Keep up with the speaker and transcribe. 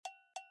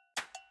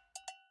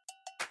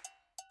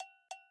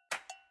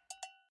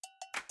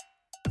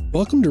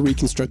Welcome to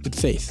Reconstructed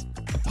Faith,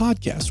 a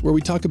podcast where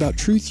we talk about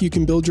truth you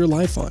can build your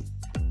life on.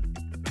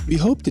 We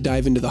hope to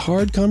dive into the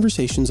hard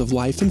conversations of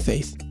life and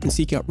faith and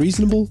seek out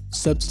reasonable,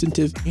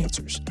 substantive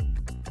answers.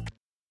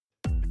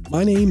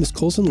 My name is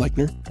Colson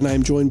Lechner, and I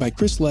am joined by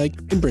Chris Legg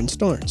and Bryn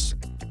Starnes.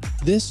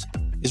 This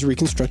is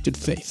Reconstructed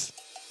Faith.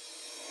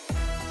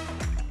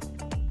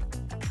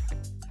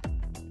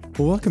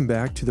 Well, welcome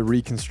back to the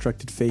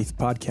Reconstructed Faith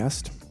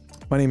podcast.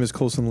 My name is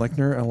Colson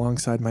Lechner,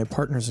 alongside my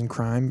partners in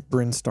crime,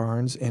 Bryn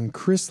Starnes and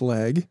Chris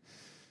Legg,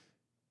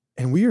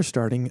 and we are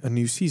starting a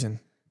new season.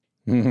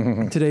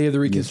 Today of the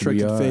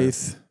Reconstructed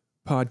Faith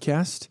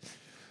podcast.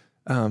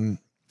 And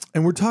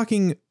we're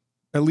talking,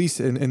 at least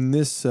in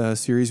this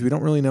series, we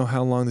don't really know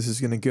how long this is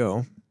going to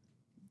go.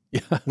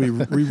 Yeah. We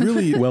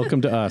really...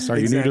 Welcome to us. Are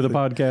you new to the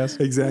podcast?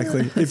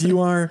 Exactly. If you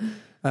are...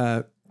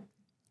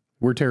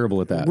 we're terrible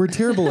at that. We're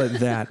terrible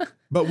at that.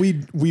 But we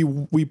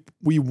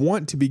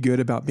want to be good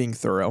about being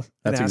thorough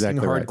and asking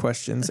exactly hard right.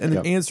 questions and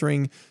then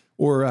answering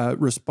or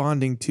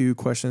responding to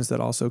questions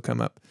that also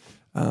come up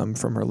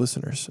from our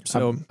listeners.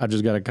 So I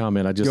just got a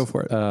comment. Go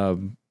for it.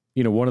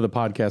 One of the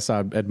podcasts I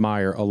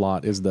admire a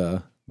lot is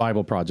the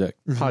Bible Project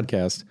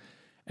podcast,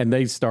 and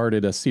they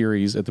started a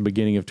series at the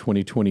beginning of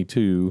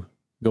 2022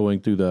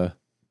 going through the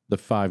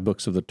 5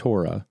 books of the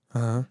Torah,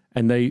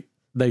 and they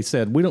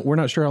said we're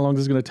not sure how long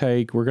this is going to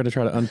take. We're going to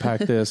try to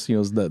unpack this,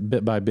 the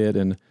bit by bit,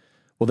 and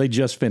well, they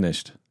just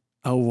finished.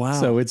 Oh, wow.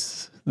 So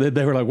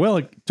they were like, well,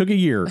 it took a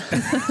year.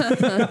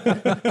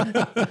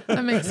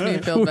 That makes me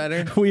feel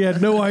better. We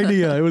had no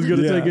idea it was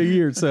going to take a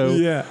year.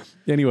 So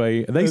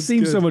anyway, they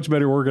seem so much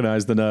better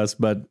organized than us,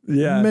 but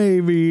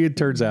maybe it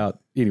turns out,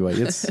 anyway,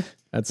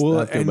 I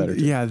feel better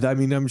too. Yeah. I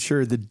mean, I'm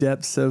sure the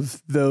depths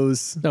of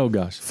those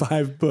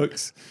 5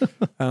 books.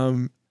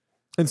 And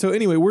so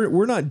anyway,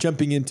 we're not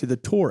jumping into the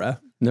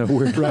Torah. No,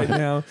 we're right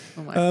now.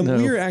 No.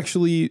 We are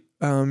actually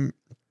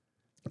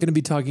going to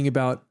be talking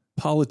about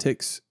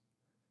politics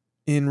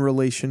in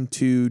relation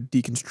to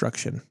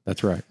deconstruction.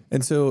 That's right.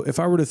 And so if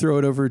I were to throw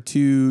it over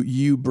to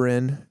you,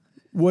 Bryn,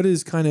 what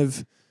is kind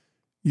of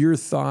your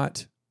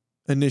thought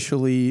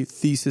initially,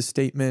 thesis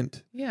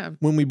statement,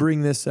 when we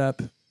bring this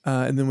up,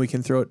 and then we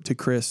can throw it to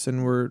Chris,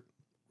 and we're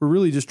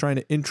really just trying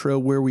to intro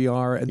where we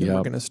are, and then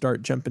we're going to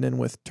start jumping in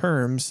with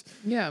terms,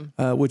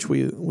 which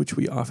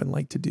we often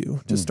like to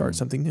do to start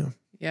something new.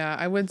 Yeah,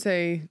 I would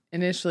say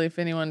initially, if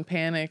anyone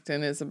panicked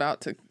and is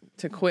about to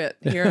quit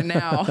here and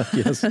now,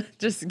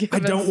 just give I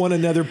don't want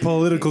another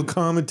political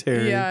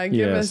commentary. Yeah,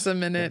 give us a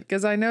minute,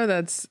 because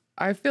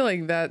I feel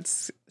like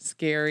that's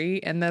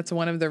scary, and that's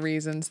one of the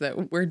reasons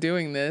that we're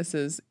doing this,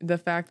 is the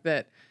fact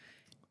that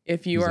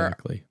if you are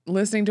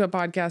listening to a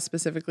podcast,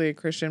 specifically a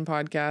Christian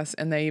podcast,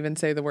 and they even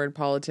say the word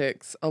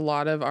politics, a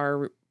lot of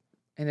our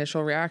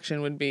initial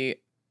reaction would be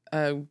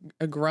a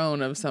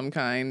groan of some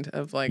kind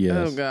of like,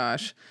 oh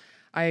gosh,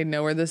 I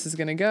know where this is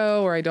going to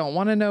go, or I don't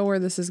want to know where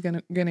this is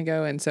going to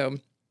go. And so,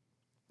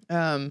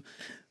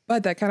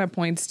 but that kind of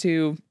points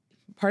to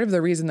part of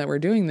the reason that we're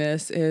doing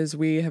this is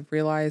we have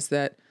realized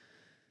that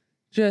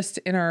just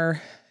in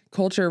our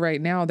culture right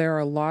now, there are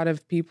a lot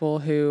of people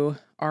who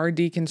are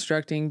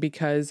deconstructing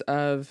because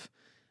of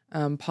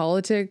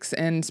politics,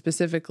 and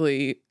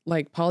specifically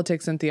like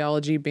politics and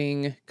theology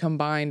being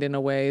combined in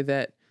a way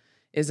that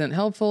isn't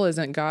helpful,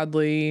 isn't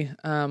godly,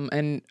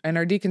 and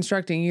are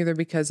deconstructing either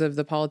because of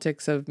the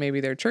politics of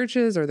maybe their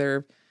churches or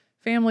their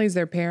families,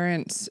 their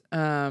parents,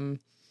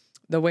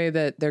 the way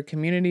that their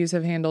communities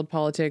have handled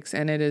politics,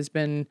 and it has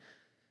been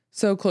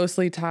so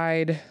closely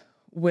tied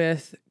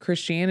with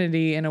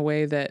Christianity in a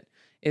way that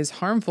is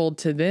harmful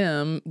to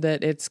them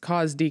that it's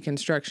caused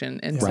deconstruction.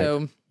 And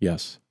so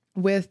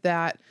with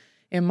that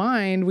in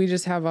mind, we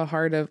just have a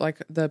heart of,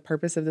 like, the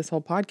purpose of this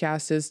whole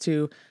podcast is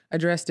to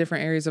address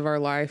different areas of our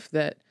life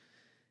that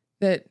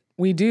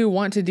we do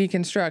want to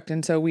deconstruct.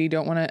 And so we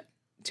don't want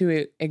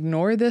to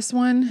ignore this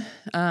one.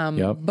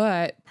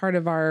 But part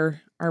of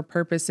our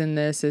purpose in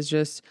this is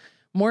just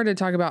more to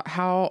talk about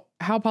how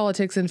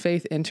politics and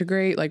faith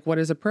integrate, like what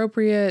is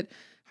appropriate,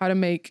 how to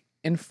make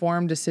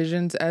informed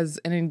decisions as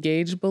an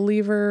engaged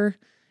believer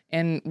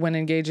and when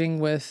engaging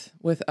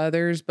with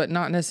others, but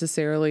not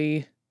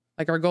necessarily,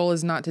 like, our goal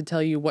is not to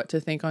tell you what to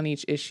think on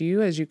each issue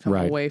as you come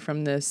away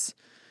from these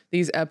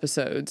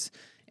episodes.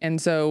 And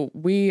so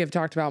we have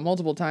talked about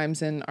multiple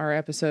times in our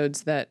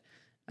episodes that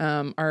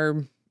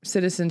our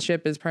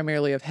citizenship is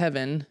primarily of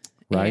heaven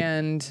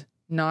and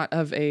not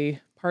of a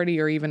party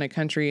or even a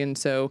country. And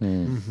so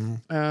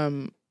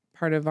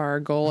part of our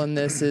goal in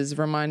this is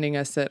reminding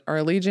us that our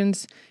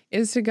allegiance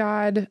is to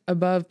God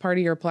above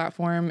party or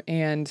platform,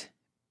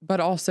 but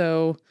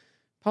also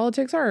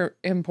politics are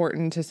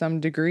important to some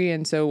degree.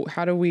 And so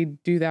how do we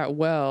do that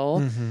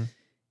well?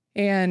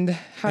 And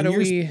how do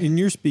we... And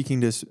you're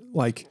speaking to,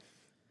 like,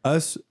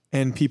 us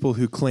and people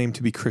who claim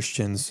to be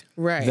Christians.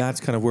 Right. That's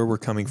kind of where we're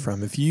coming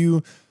from. If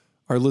you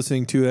are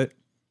listening to it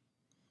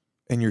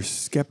and you're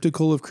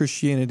skeptical of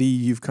Christianity,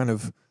 you've kind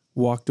of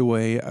walked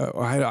away.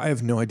 I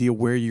have no idea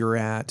where you're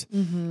at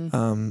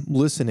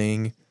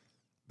listening,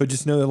 but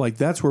just know that like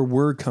that's where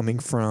we're coming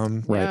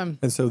from. Right. Yeah.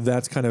 And so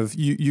that's kind of,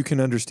 you can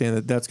understand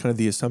that that's kind of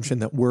the assumption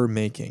that we're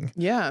making.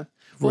 Yeah.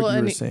 What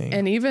you were saying.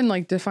 And even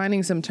like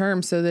defining some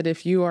terms so that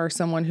if you are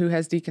someone who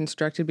has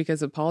deconstructed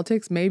because of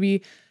politics,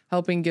 maybe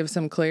helping give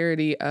some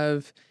clarity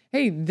of,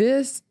 hey,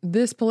 this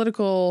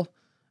political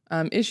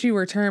issue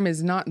or term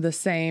is not the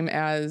same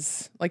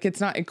as, like,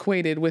 it's not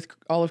equated with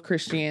all of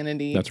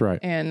Christianity. That's right.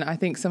 And I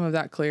think some of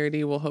that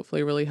clarity will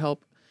hopefully really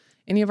help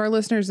any of our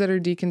listeners that are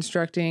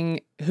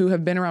deconstructing, who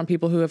have been around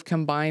people who have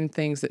combined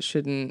things that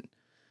shouldn't,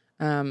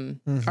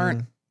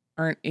 aren't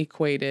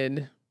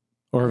equated.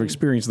 Or have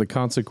experienced the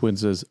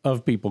consequences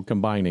of people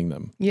combining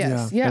them.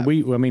 Yes. Yeah. And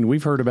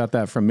we've heard about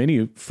that from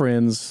many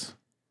friends,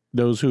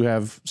 those who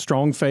have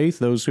strong faith,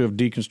 those who have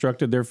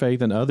deconstructed their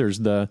faith, and others,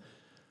 the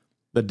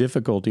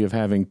difficulty of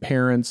having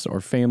parents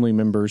or family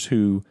members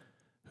who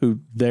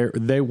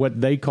what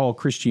they call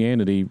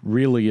Christianity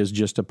really is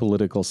just a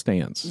political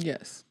stance.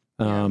 Yes.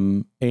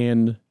 And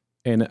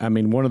I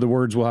mean, one of the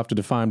words we'll have to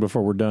define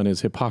before we're done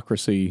is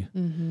hypocrisy,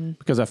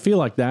 because I feel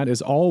like that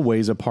is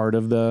always a part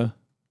of the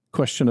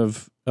question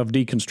of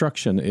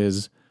deconstruction,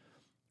 is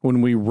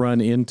when we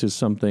run into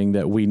something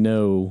that we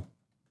know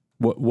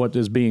what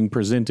is being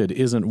presented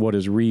isn't what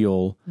is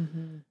real.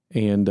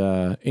 And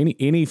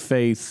any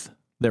faith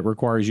that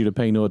requires you to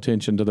pay no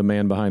attention to the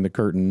man behind the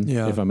curtain,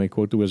 if I may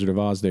quote the Wizard of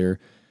Oz there,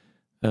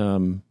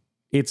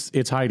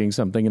 it's hiding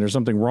something, and there's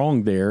something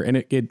wrong there. And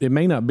it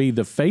may not be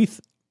the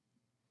faith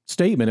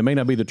statement, it may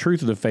not be the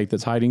truth of the faith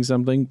that's hiding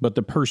something, but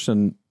the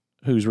person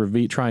who's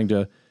trying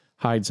to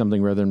hide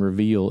something rather than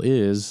reveal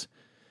is.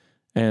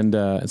 And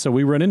so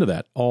we run into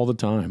that all the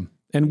time.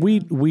 And we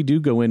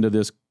do go into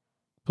this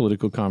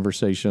political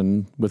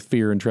conversation with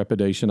fear and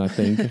trepidation, I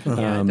think.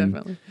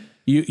 Definitely.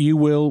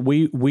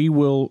 We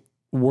will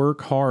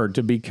work hard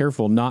to be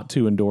careful not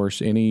to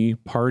endorse any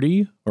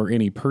party or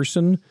any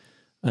person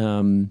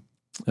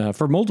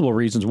for multiple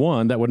reasons.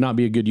 One, that would not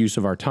be a good use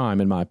of our time,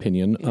 in my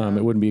opinion.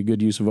 It wouldn't be a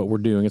good use of what we're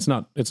doing. It's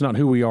not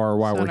who we are or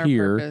why we're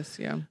here. Purpose,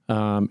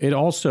 It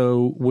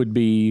also would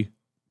be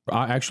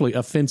actually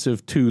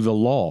offensive to the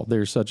law.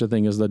 There's such a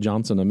thing as the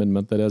Johnson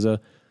Amendment, that as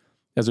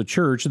a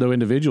church, though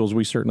individuals,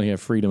 we certainly have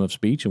freedom of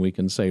speech and we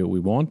can say what we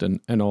want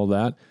and all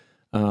that.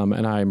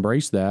 And I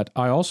embrace that.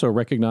 I also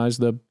recognize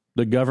the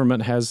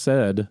government has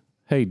said,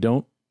 hey,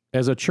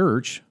 as a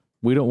church,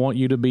 we don't want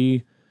you to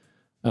be,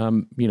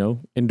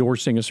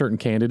 endorsing a certain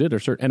candidate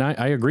and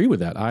I agree with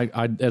that.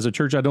 I as a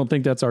church, I don't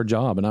think that's our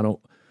job, and I don't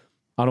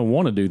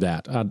want to do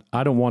that.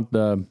 I don't want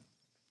the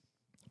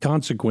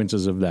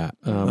consequences of that.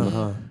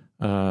 A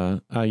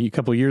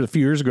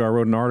few years ago, I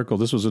wrote an article.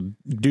 This was a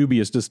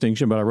dubious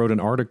distinction, but I wrote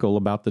an article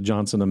about the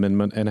Johnson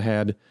Amendment and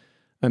had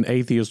an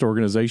atheist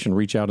organization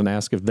reach out and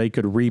ask if they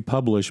could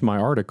republish my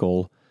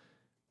article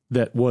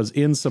that was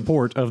in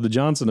support of the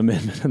Johnson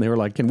Amendment. And they were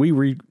like, can we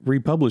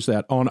republish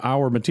that on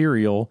our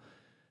material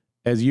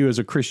as you as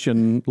a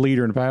Christian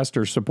leader and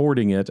pastor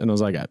supporting it? And I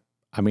was like,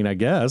 I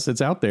guess it's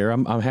out there.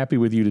 I'm happy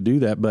with you to do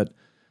that, but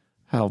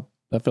that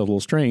felt a little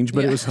strange,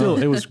 but it was still,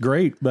 it was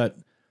great. But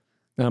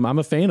I'm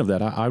a fan of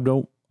that. I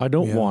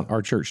don't want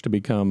our church to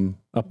become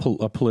a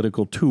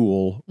political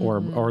tool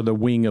or the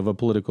wing of a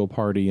political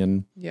party.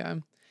 And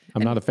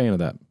I'm not a fan of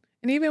that.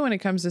 And even when it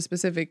comes to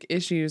specific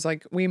issues,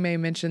 like we may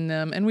mention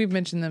them, and we've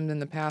mentioned them in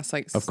the past,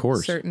 like of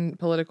course, certain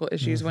political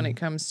issues when it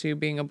comes to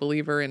being a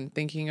believer and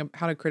thinking of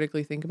how to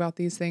critically think about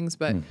these things.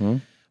 But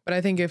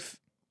I think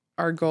if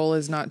our goal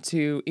is not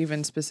to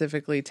even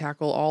specifically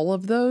tackle all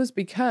of those,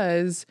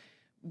 because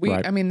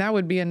that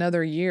would be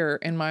another year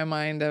in my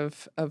mind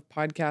of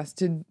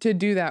podcasts to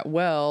do that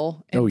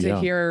well and to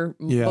hear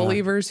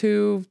believers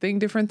who think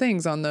different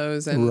things on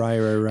those. And, right.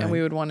 And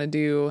we would want to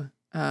do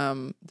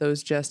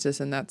those justice,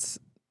 and that's,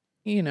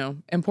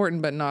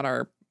 important, but not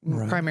our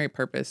primary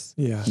purpose.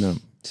 Yeah. No.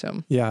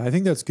 So, I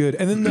think that's good.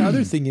 And then the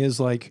other thing is,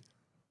 like,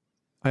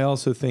 I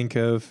also think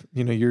of,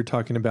 you're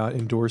talking about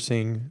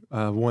endorsing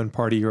one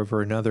party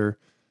over another.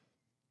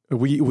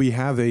 We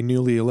have a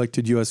newly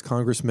elected U.S.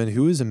 congressman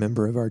who is a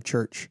member of our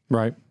church.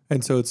 Right.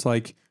 And so it's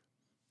like,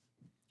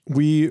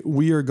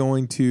 we are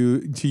going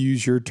to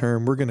use your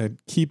term, we're going to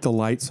keep the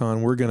lights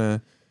on. We're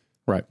going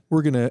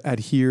to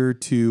adhere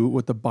to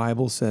what the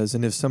Bible says.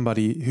 And if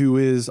somebody who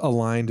is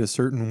aligned a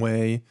certain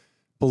way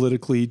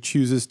politically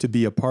chooses to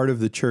be a part of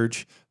the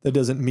church, that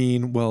doesn't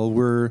mean,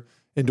 we're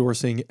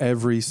endorsing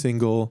every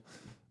single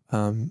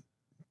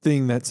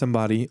thing that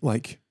somebody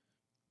like.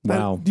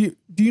 Wow. Do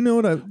you know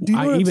what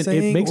I'm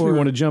saying? It makes me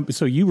want to jump.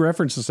 So you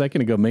referenced a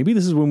second ago, maybe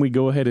this is when we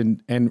go ahead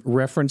and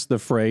reference the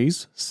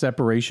phrase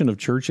separation of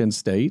church and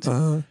state.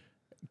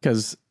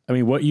 Because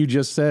what you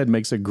just said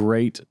makes a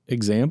great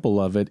example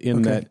of it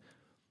in that.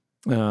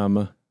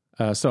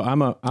 So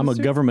I'm a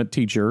government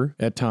teacher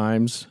at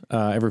times.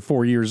 Every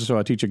 4 years or so,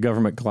 I teach a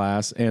government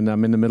class, and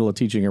I'm in the middle of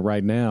teaching it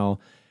right now.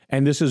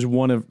 And this is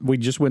we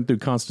just went through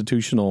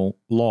constitutional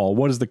law.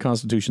 What does the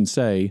Constitution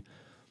say?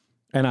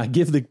 And I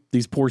give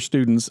these poor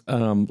students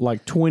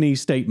like 20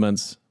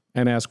 statements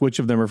and ask which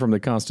of them are from the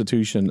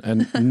Constitution,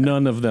 and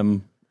none of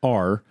them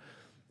are.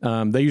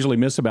 They usually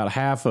miss about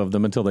half of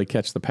them until they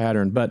catch the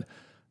pattern. But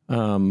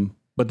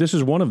But this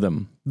is one of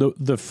them.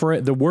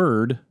 The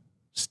word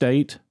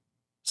state,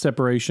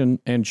 separation,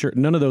 and church.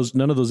 None of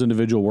those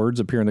individual words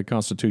appear in the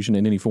Constitution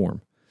in any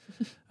form,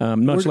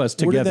 much less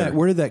together.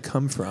 Where did that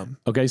come from?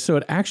 Okay, so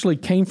it actually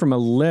came from a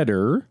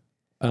letter.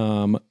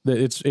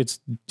 It's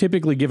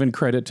typically given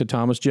credit to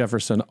Thomas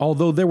Jefferson,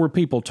 although there were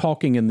people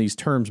talking in these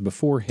terms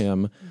before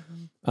him.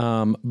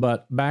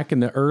 But back in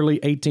the early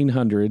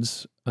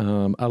 1800s,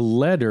 a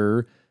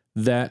letter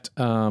that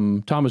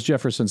Thomas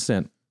Jefferson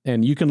sent,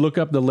 and you can look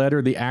up the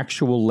letter, the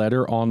actual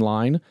letter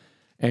online,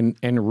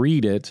 and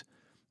read it.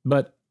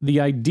 But the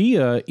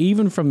idea,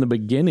 even from the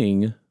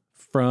beginning,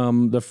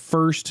 from the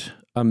First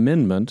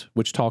Amendment,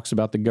 which talks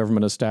about the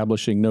government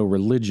establishing no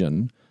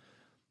religion,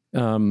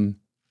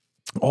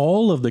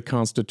 all of the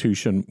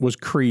Constitution was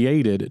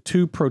created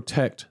to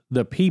protect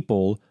the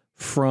people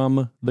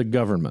from the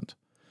government.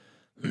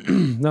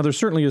 Now, there's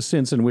certainly a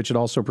sense in which it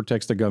also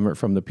protects the government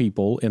from the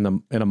people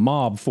in a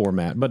mob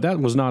format, but that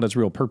was not its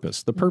real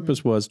purpose. The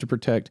purpose was to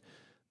protect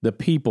the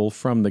people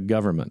from the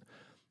government.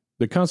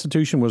 The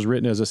Constitution was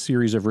written as a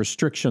series of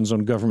restrictions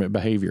on government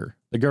behavior.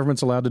 The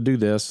government's allowed to do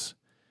this,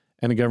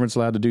 and the government's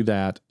allowed to do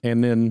that,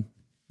 and then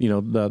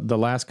the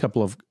last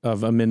couple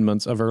of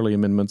amendments, of early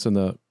amendments in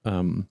the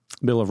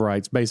Bill of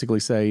Rights basically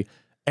say,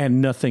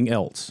 and nothing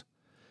else.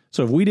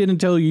 So if we didn't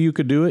tell you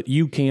could do it,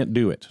 you can't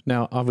do it.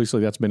 Now,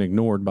 obviously, that's been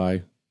ignored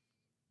by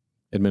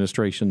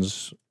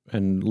administrations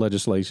and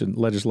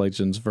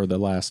legislations for the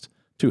last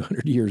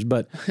 200 years.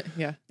 But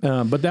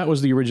but that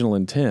was the original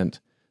intent.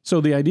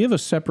 So the idea of a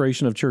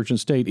separation of church and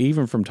state,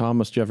 even from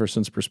Thomas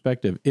Jefferson's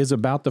perspective, is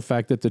about the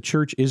fact that the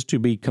church is to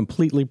be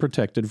completely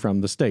protected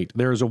from the state.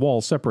 There is a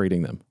wall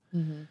separating them.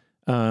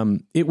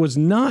 It was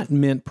not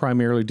meant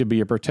primarily to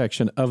be a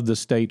protection of the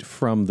state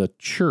from the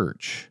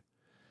church.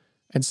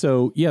 And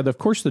so, of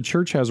course, the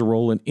church has a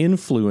role in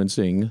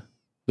influencing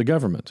the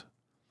government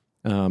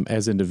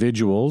as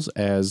individuals,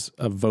 as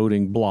a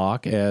voting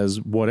bloc, as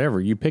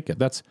whatever, you pick it.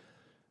 That's,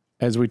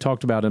 as we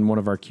talked about in one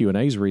of our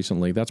Q&As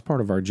recently, that's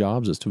part of our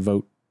jobs is to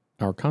vote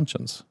our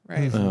conscience.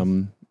 Right.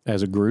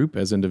 As a group,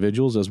 as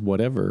individuals, as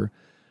whatever.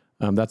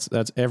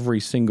 That's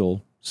every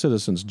single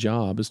citizen's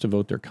job is to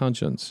vote their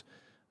conscience.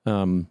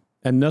 And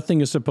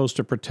nothing is supposed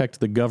to protect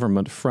the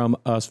government from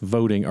us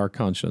voting our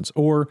conscience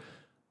or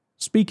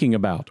speaking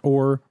about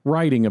or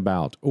writing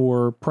about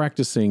or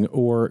practicing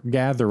or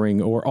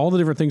gathering or all the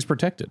different things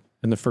protected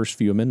in the first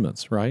few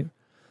amendments, right?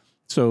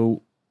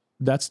 So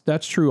that's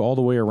true all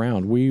the way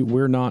around.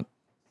 We're not,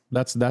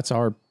 that's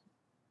our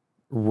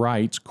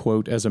rights,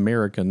 quote, as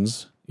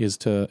Americans is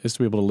to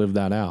be able to live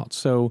that out.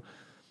 So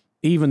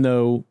even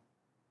though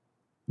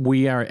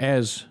we are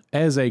as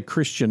a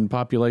Christian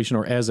population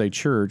or as a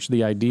church,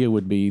 the idea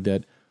would be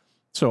that,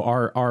 so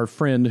our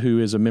friend who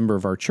is a member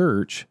of our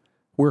church,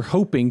 we're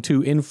hoping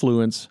to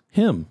influence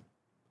him.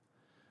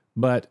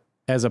 But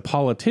as a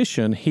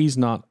politician, he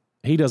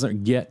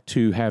doesn't get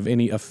to have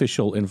any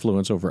official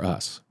influence over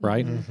us,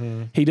 right?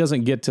 Mm-hmm. He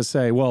doesn't get to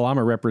say, well, I'm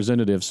a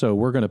representative, so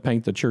we're going to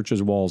paint the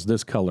church's walls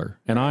this color,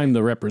 and I'm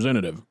the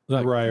representative.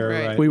 Like,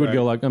 Right. We would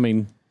go like, I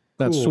mean,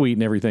 that's cool, sweet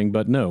and everything,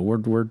 but no,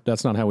 we're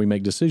that's not how we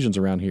make decisions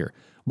around here.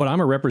 But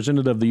I'm a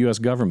representative of the U.S.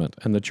 government,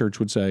 and the church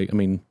would say, I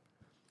mean,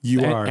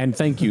 you are. And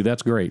thank you,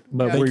 that's great.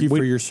 But thank you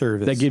for your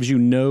service. That gives you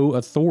no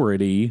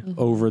authority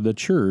over the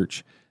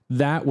church.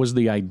 That was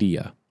the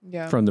idea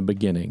from the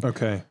beginning.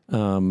 Okay.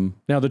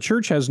 Now, the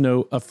church has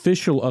no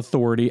official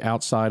authority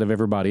outside of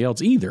everybody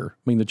else either.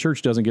 I mean, the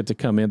church doesn't get to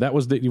come in.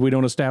 We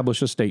don't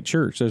establish a state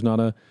church. There's not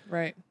a...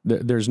 Right.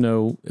 There's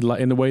no...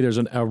 In the way there's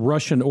a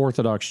Russian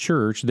Orthodox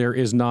church, there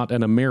is not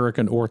an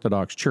American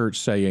Orthodox church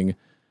saying,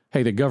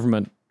 hey, the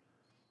government,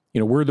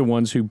 we're the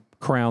ones who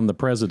crown the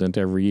president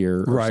every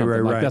year. Or something.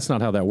 Right. That's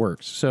not how that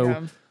works.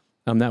 So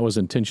that was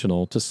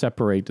intentional to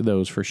separate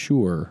those for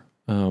sure.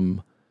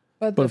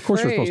 But of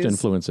course, we're supposed to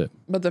influence it.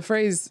 But the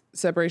phrase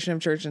separation of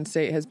church and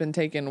state has been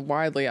taken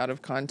widely out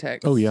of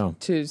context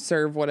to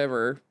serve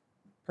whatever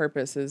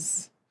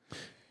purposes.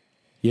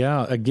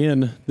 Yeah,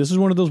 again, this is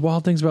one of those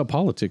wild things about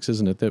politics,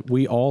 isn't it? That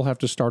we all have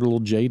to start a little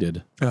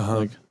jaded.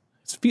 Like,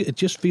 it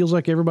just feels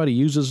like everybody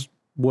uses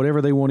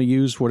whatever they want to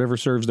use, whatever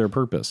serves their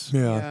purpose.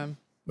 Yeah.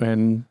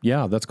 And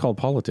that's called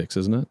politics,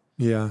 isn't it?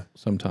 Yeah.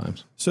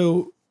 Sometimes.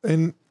 So,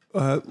 and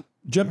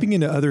jumping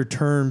into other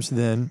terms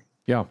then,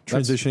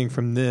 transitioning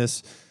from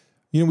this,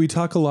 we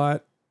talk a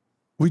lot.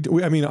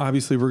 I mean,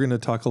 obviously we're going to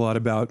talk a lot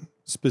about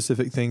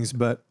specific things,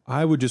 but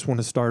I would just want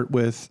to start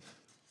with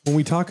when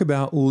we talk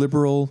about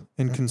liberal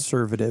and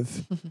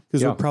conservative,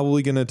 because we're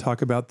probably going to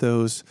talk about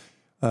those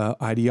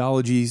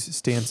ideologies,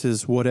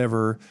 stances,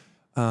 whatever,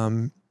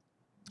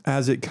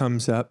 as it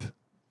comes up,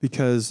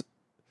 because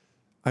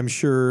I'm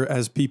sure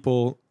as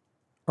people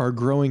are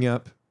growing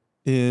up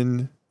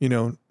in,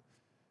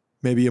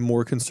 maybe a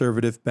more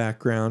conservative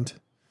background,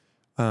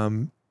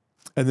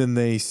 and then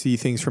they see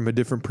things from a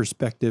different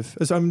perspective.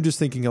 So I'm just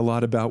thinking a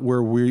lot about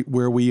where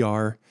we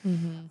are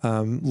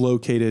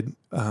located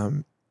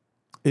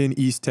in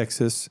East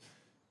Texas.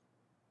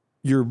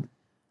 You're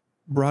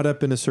brought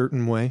up in a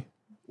certain way,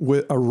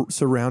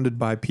 surrounded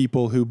by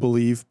people who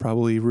believe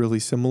probably really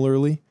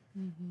similarly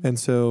And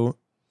so,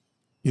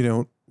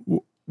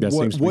 That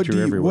seems to be what true do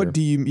you, everywhere. what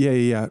do you,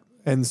 yeah.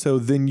 And so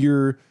then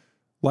you're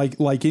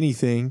like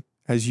anything,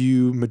 as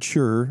you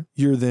mature,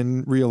 you're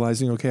then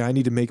realizing, okay, I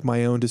need to make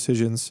my own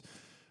decisions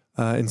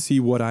and see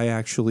what I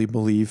actually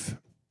believe.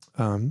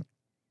 And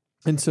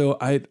so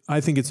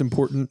I think it's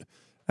important,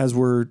 as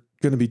we're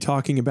going to be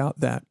talking about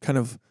that kind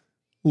of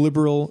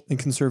liberal and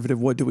conservative,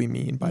 what do we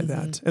mean by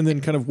that? And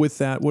then kind of with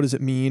that, what does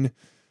it mean?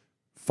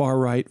 Far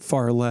right,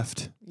 far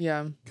left,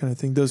 kind of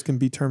thing. Those can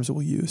be terms that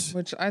we'll use.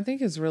 Which I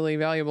think is really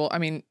valuable. I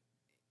mean,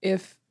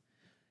 because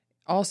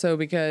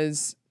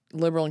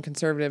liberal and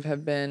conservative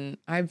have been,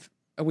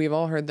 we've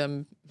all heard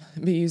them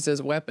be used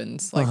as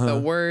weapons. Like the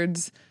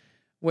words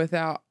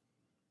the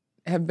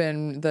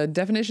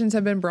definitions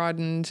have been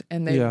broadened,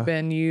 and they've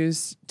been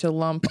used to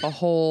lump a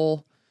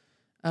whole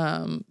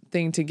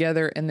thing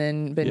together, and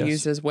then been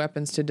used as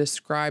weapons to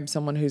describe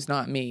someone who's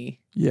not me.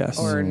 Yes.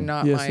 Or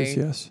not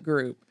my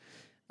group.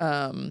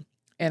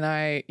 And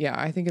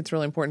I think it's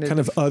really important kind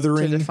of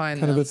othering to define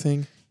kind of a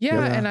thing.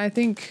 Yeah. And I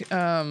think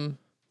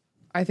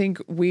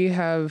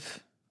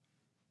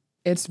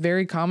it's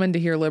very common to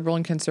hear liberal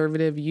and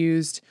conservative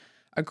used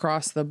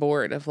across the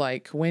board of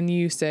like, when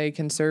you say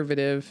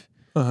conservative,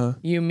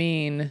 you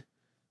mean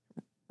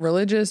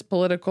religious,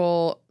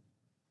 political,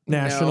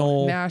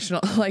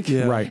 national, like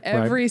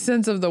every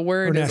sense of the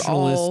word is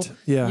all,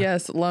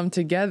 lumped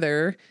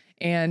together,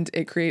 and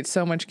it creates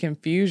so much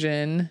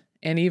confusion,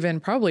 and even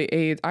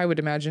probably I would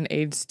imagine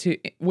aids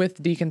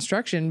with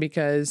deconstruction,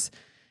 because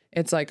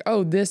it's like,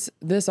 oh, this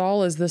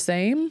all is the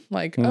same.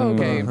 Like,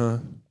 okay.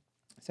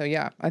 So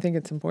yeah, I think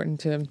it's important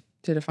to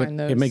define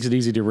those. It makes it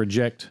easy to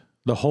reject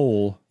the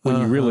whole when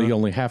you really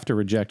only have to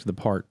reject the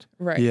part.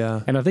 Right.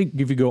 Yeah. And I think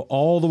if you go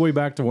all the way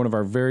back to one of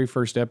our very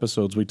first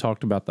episodes, we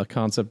talked about the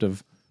concept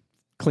of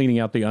cleaning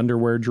out the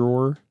underwear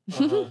drawer.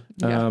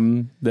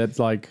 That's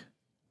like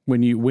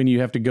when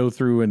you have to go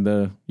through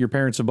and your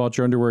parents have bought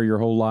your underwear your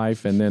whole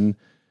life, and then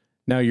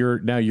now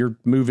you're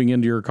moving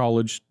into your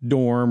college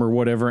dorm or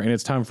whatever, and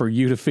it's time for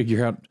you to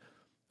figure out,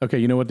 okay,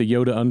 you know what, the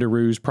Yoda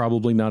underoos is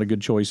probably not a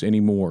good choice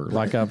anymore.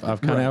 Like I've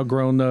kind of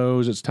outgrown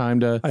those. It's time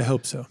to. I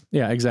hope so.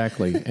 Yeah,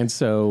 exactly. And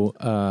so,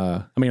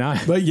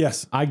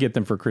 I get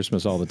them for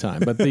Christmas all the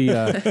time. But the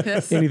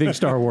anything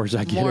Star Wars,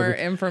 I get more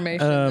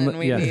information than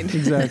we need.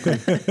 Exactly.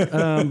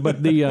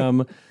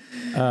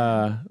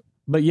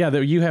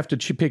 You have to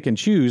pick and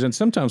choose. And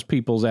sometimes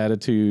people's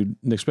attitude,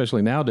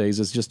 especially nowadays,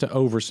 is just to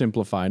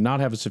oversimplify,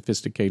 not have a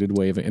sophisticated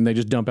way of it. And they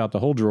just dump out the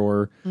whole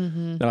drawer.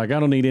 They're like, I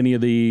don't need any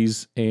of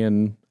these.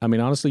 And I mean,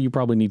 honestly, you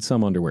probably need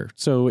some underwear.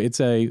 So it's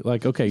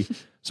okay,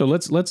 so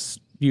let's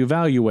you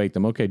evaluate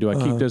them. Okay, do I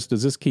keep this?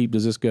 Does this keep?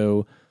 Does this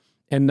go?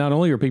 And not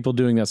only are people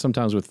doing that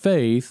sometimes with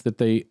faith, that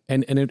they,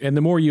 and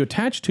the more you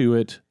attach to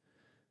it,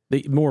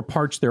 the more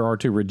parts there are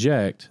to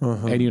reject,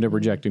 and you end up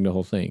rejecting the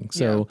whole thing.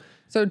 So. Yeah.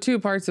 So 2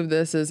 parts of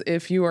this is,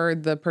 if you are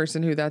the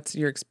person who that's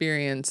your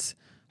experience,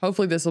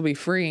 hopefully this will be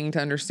freeing to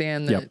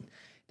understand that it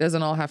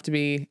doesn't all have to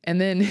be.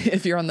 And then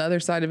if you're on the other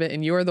side of it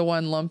and you're the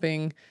one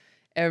lumping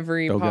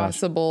every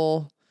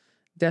possible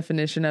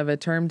definition of a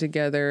term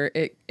together,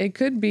 it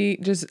could be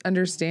just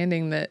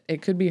understanding that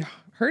it could be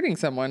hurting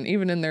someone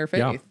even in their faith.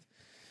 Yeah.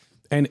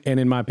 And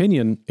in my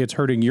opinion, it's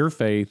hurting your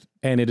faith,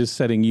 and it is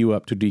setting you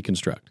up to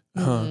deconstruct.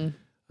 And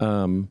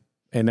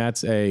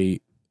that's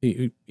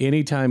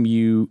anytime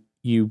you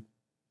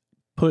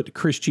put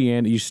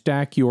Christianity, you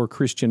stack your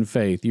Christian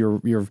faith,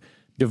 your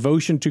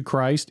devotion to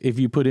Christ, if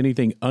you put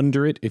anything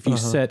under it, if you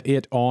set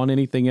it on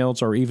anything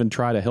else, or even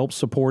try to help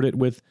support it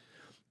with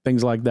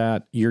things like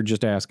that, you're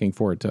just asking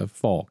for it to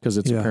fall, because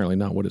it's apparently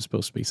not what it's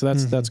supposed to be. So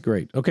that's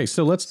great. Okay,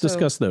 so let's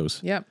discuss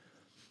those. Yep.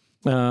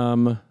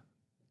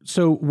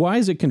 So why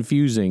is it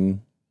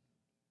confusing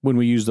when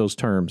we use those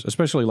terms,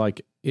 especially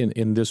like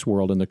in this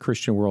world, in the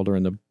Christian world, or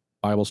in the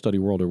Bible study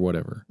world, or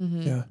whatever?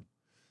 Yeah.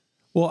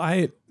 Well,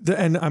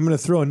 and I'm going to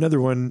throw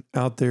another one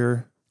out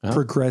there,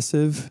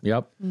 progressive.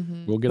 Yep.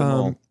 We'll get them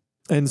all.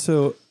 And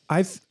so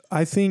I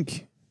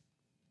think,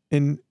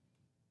 and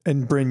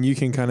Bryn, you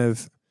can kind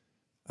of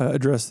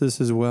address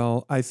this as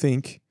well. I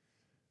think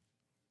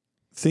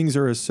things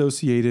are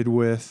associated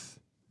with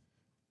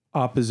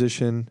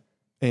opposition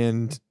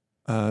and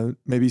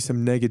maybe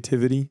some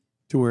negativity,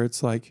 to where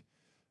it's like,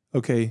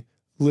 okay,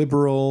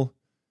 liberal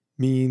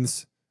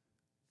means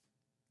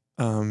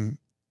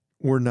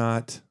we're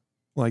not,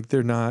 like,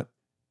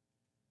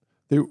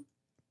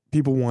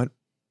 people want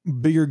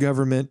bigger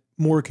government,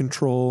 more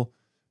control.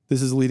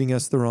 This is leading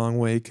us the wrong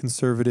way.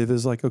 Conservative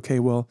is like, okay,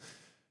 well,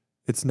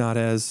 it's not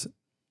as,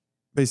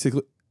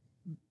 basically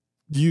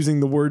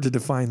using the word to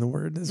define the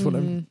word is what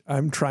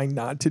I'm trying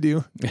not to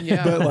do.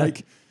 Yeah. But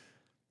like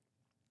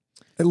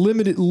a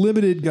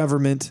limited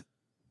government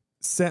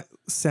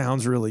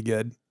sounds really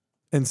good.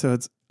 And so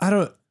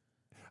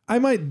I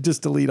might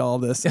just delete all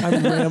this.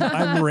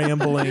 I'm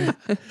rambling.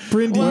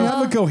 Bryn, do you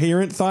have a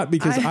coherent thought?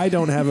 Because I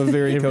don't have a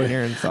very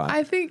coherent thought.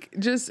 I think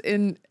just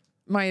in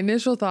my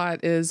initial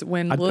thought is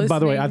when listening. By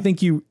the way, I think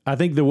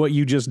that what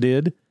you just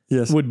did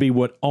Yes. would be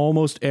what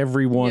almost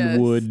everyone Yes.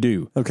 would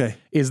do. Okay.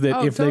 Is that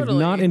Oh, if they've totally.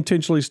 not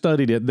intentionally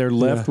studied it, they're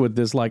left with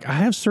this like, I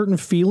have certain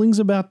feelings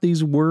about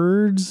these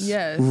words.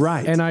 Yes.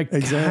 Right. And I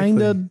Exactly.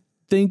 kind of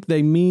think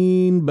they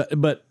mean,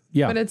 but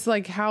yeah. But it's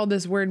like how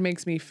this word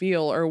makes me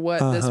feel, or what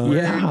this word.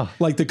 yeah.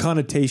 Like the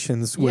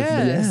connotations with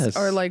Yes.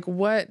 Or like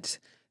what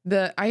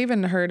I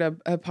even heard a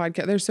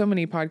podcast. There's so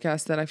many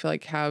podcasts that I feel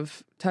like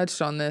have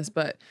touched on this,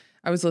 but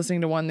I was listening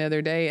to one the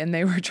other day and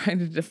they were trying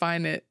to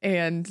define it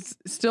and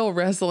still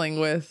wrestling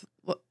with,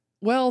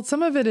 well,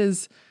 some of it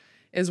is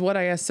what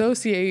I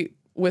associate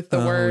with the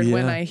word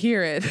when yeah. I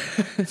hear it.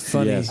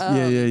 funny. Yes.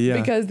 Yeah.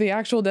 Because the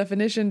actual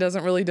definition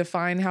doesn't really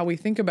define how we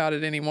think about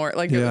it anymore.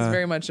 Like it was Yeah.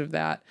 very much of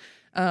that.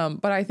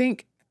 But I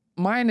think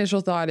my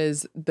initial thought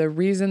is the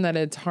reason that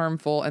it's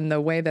harmful and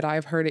the way that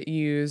I've heard it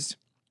used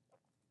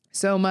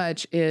so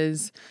much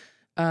is,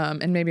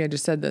 and maybe I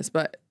just said this,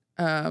 but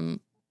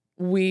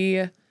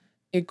we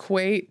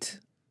equate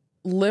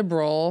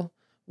liberal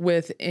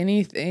with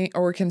anything,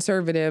 or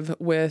conservative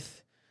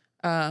with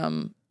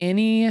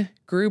any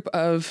group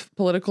of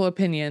political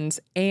opinions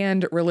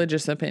and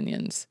religious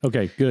opinions.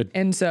 Okay, good.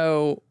 And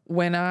so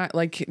when I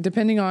like,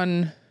 depending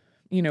on,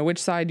 which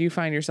side you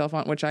find yourself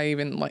on, which I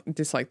even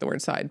dislike the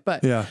word side,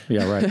 but Yeah.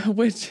 Yeah, right.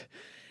 which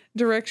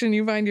direction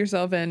you find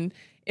yourself in,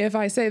 if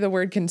I say the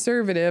word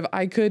conservative,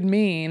 I could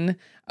mean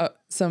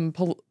some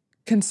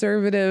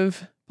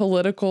conservative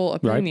political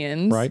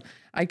opinions. Right.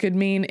 I could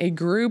mean a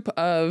group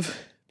of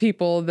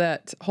people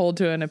that hold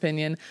to an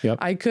opinion. Yep.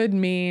 I could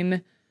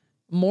mean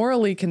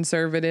morally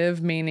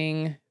conservative,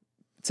 meaning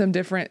some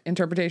different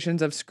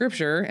interpretations of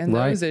scripture and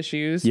Right. those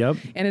issues. Yep.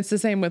 And it's the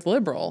same with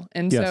liberal.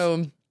 And Yes.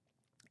 so,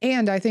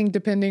 and I think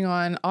depending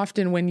on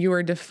often when you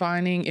are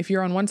defining, if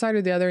you're on one side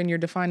or the other and you're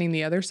defining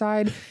the other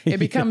side, it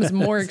becomes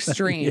more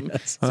extreme.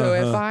 So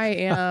if I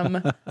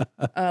am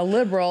a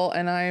liberal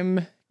and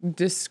I'm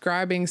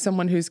describing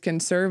someone who's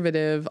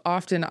conservative,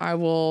 often I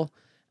will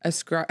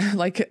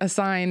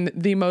assign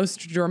the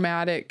most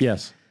dramatic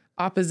Yes.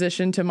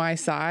 opposition to my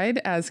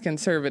side as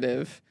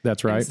conservative.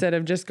 That's right. Instead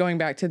of just going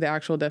back to the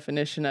actual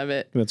definition of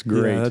it. That's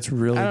great. Yeah, that's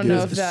really I don't good.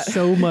 know if that.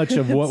 So much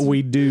of what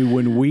we do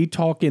when we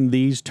talk in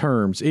these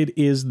terms, it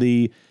is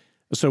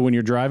so when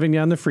you're driving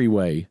down the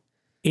freeway,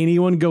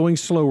 anyone going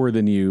slower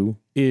than you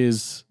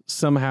is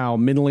somehow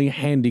mentally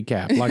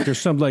handicapped. Like there's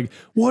something like,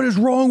 what is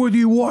wrong with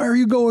you? Why are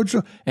you going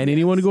so? And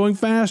anyone going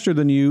faster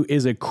than you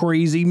is a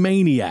crazy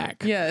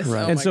maniac. Yes.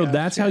 Right. Oh And my so gosh,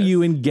 that's how yes.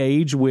 you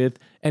engage with,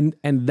 and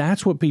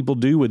that's what people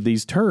do with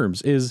these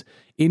terms is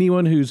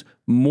anyone who's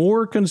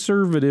more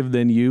conservative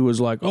than you is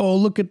like, oh,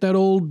 look at that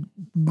old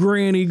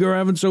granny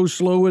driving so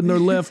slow in their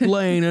left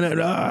lane.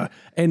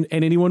 And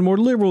anyone more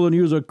liberal than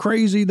you is a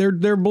crazy,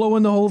 they're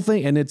blowing the whole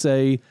thing. And it's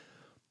a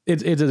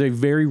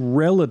very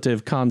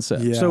relative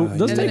concept. Yeah, So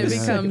let's And then take it a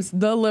becomes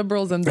the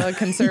liberals and the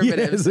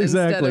conservatives Yes,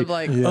 exactly. instead of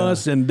like,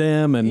 us and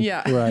them, and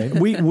Yeah. right.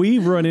 We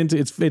run into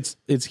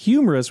it's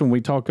humorous when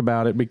we talk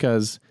about it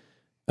because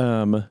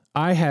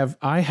I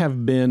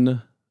have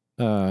been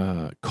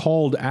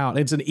called out.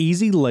 It's an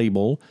easy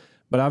label,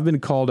 but I've been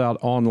called out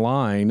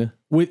online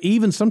with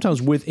even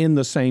sometimes within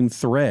the same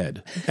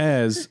thread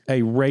as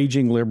a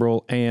raging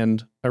liberal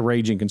and a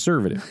raging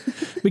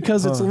conservative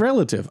because it's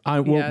relative.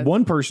 Yeah.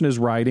 One person is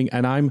writing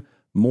and I'm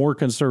more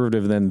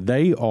conservative than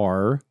they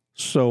are.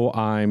 So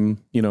I'm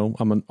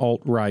an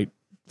alt-right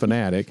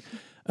fanatic,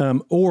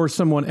 or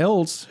someone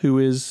else who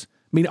is,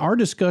 our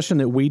discussion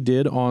that we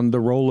did on the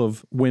role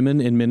of women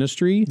in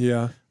ministry,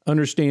 Yeah.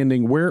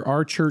 understanding where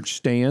our church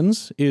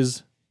stands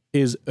is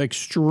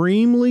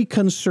extremely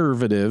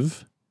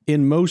conservative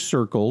in most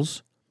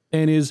circles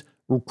and is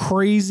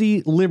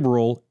crazy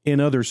liberal in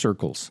other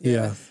circles.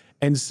 Yeah.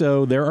 And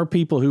so there are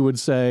people who would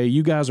say,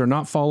 you guys are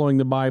not following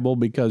the Bible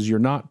because you're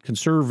not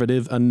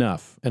conservative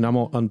enough. And I'm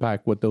going to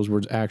unpack what those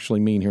words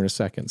actually mean here in a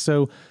second.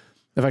 So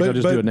if I could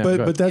just do it now. Go But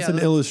ahead. that's Yeah, an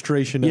let's-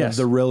 illustration Yes. of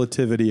the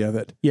relativity of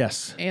it.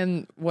 Yes.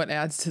 and what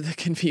adds to the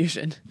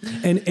confusion.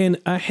 And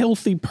a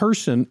healthy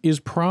person is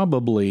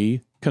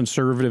probably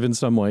conservative in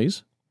some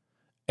ways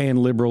and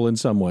liberal in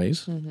some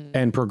ways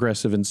and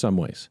progressive in some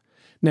ways.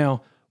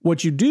 Now,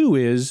 what you do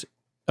is,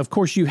 of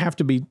course, you have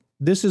to be,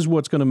 this is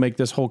what's going to make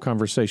this whole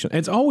conversation.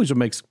 It's always what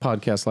makes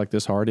podcasts like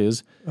this hard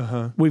is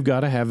we've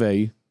got to have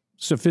a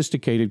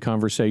sophisticated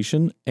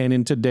conversation. And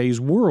in today's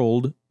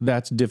world,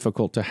 that's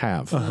difficult to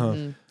have.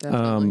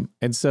 Definitely.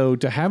 And so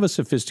to have a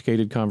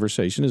sophisticated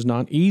conversation is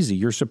not easy.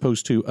 You're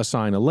supposed to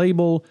assign a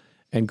label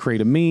and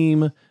create a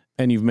meme,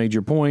 and you've made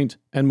your point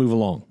and move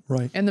along.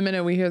 Right. And the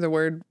minute we hear the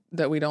word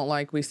that we don't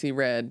like, we see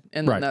red,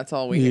 and then Right. that's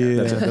all we hear. Yeah.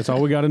 That's it. That's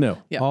all we got to know.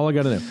 Yeah. All I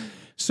got to know.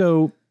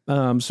 So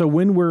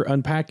when we're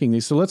unpacking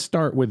these, so let's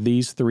start with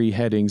these three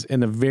headings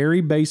in a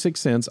very basic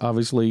sense.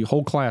 Obviously,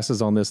 whole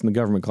classes on this in the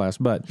government class,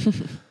 but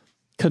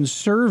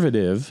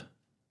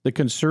the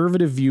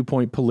conservative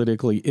viewpoint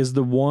politically is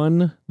the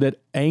one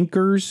that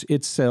anchors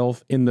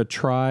itself in the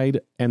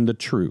tried and the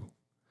true.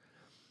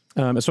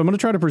 So I'm going to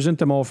try to present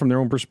them all from their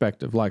own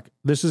perspective. Like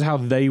this is how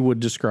they would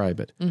describe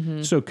it.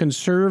 So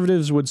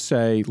conservatives would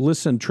say,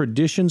 listen,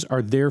 traditions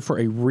are there for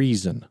a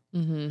reason.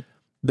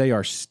 They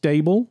are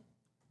stable.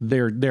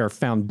 They're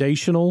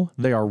foundational.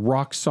 They are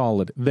rock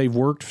solid. They've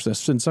worked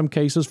in some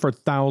cases for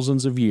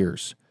thousands of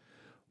years.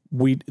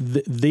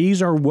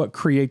 These are what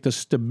create the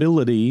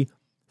stability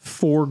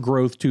for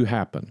growth to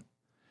happen.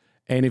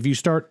 And if you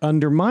start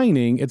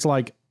undermining, it's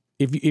like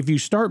if you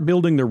start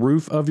building the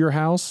roof of your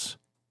house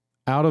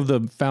out of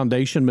the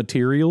foundation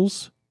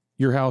materials,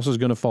 your house is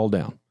going to fall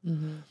down.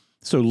 Mm-hmm.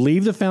 So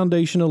leave the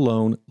foundation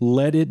alone,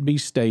 let it be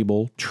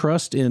stable,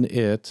 trust in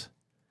it,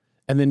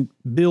 and then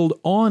build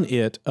on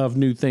it of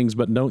new things,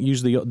 but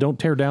don't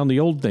tear down the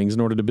old things in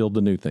order to build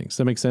the new things. Does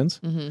that make sense?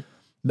 Mm-hmm.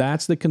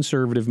 That's the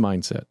conservative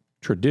mindset.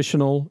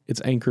 Traditional,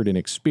 it's anchored in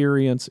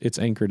experience, it's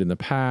anchored in the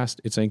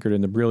past, it's anchored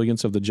in the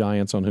brilliance of the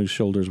giants on whose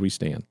shoulders we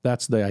stand.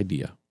 That's the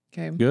idea.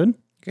 Okay. Good?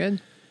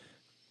 Good.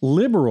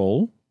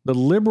 Liberal, the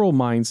liberal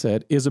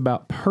mindset is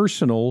about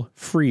personal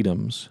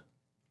freedoms.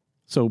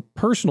 So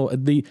personal,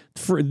 the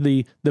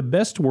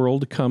best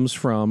world comes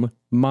from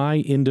my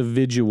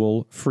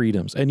individual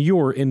freedoms and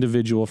your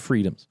individual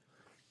freedoms.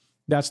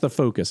 That's the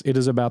focus. It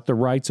is about the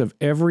rights of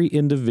every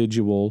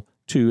individual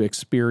to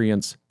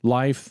experience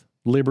life,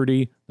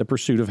 liberty, the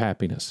pursuit of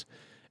happiness.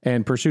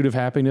 And pursuit of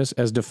happiness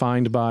as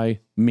defined by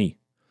me.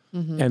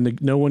 Mm-hmm.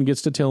 And no one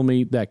gets to tell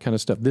me that kind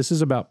of stuff. This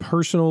is about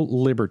personal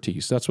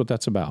liberties. That's what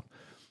that's about.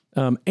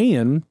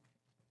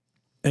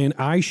 And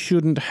I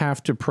shouldn't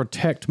have to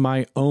protect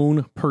my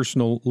own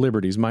personal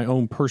liberties, my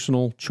own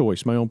personal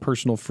choice, my own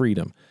personal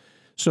freedom.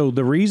 So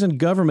the reason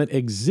government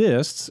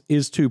exists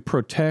is to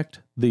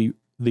protect the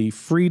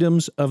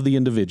freedoms of the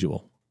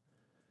individual.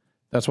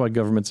 That's why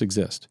governments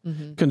exist.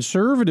 Mm-hmm.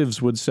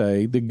 Conservatives would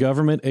say the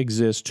government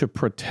exists to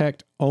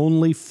protect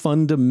only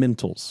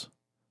fundamentals.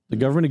 The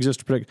government exists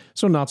to protect.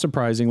 So not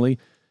surprisingly,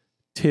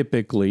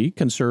 typically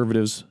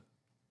conservatives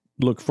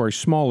look for a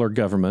smaller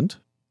government,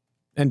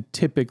 and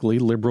typically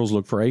liberals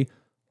look for a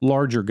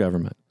larger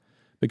government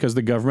because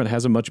the government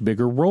has a much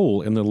bigger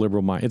role in the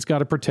liberal mind. It's got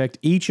to protect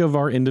each of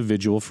our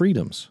individual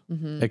freedoms,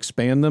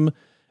 expand them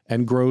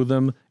and grow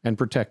them and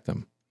protect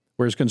them.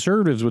 Whereas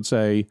conservatives would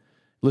say,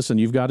 listen,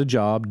 you've got a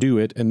job, do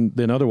it, and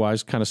then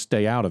otherwise kind of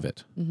stay out of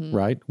it,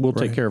 right? We'll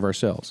take care of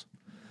ourselves.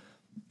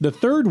 The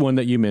third one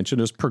that you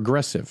mentioned is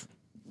progressive.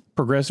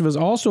 Progressive is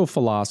also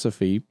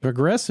philosophy.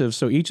 Progressive,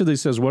 so each of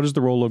these says, what is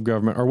the role of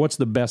government or what's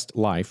the best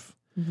life?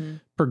 Mm-hmm.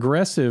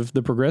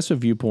 The progressive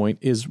viewpoint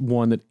is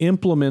one that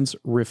implements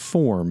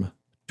reform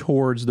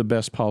towards the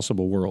best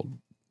possible world.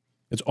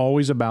 It's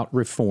always about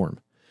reform.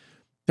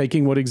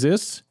 Taking what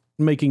exists,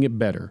 making it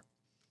better.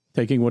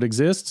 Taking what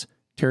exists,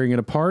 tearing it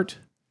apart,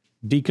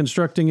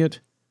 deconstructing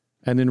it,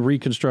 and then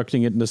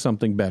reconstructing it into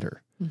something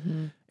better.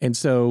 Mm-hmm. And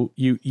so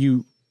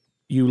you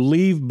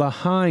leave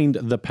behind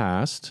the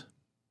past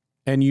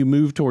and you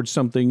move towards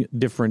something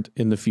different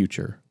in the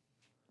future.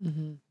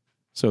 Mm-hmm.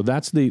 So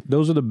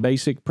those are the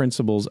basic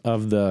principles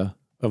of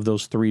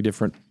those three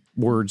different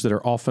words that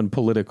are often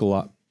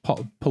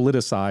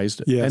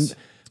politicized. Yes.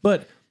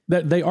 But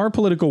that they are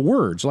political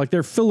words, like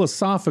they're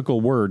philosophical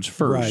words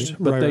first,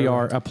 but they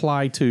are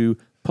applied to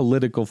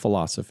political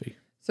philosophy.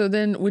 So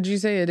then would you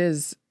say it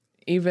is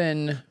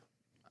even,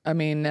 at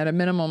a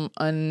minimum,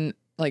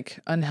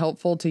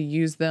 unhelpful to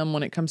use them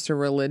when it comes to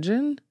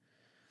religion?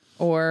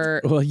 Or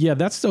well, yeah,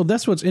 that's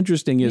what's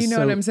interesting is, you know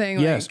what I'm saying?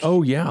 Yes.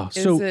 Oh yeah.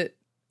 So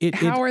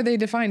how are they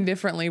defined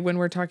differently when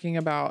we're talking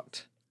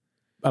about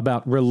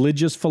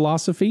religious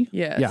philosophy?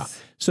 Yes. Yeah.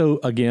 So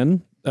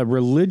again, a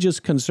religious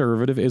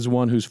conservative is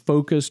one who's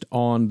focused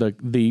on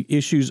the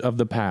issues of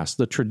the past,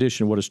 the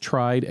tradition, what is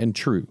tried and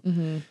true.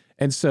 Mm-hmm.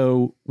 And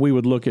so we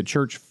would look at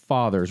church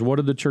fathers. What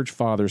did the church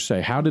fathers say?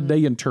 How did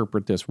they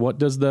interpret this? What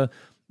does the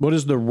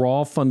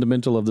raw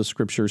fundamental of the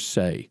scriptures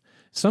say?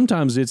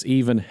 Sometimes it's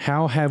even,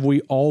 how have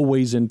we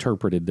always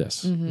interpreted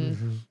this?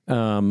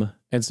 Mm-hmm.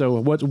 And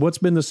so what's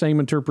been the same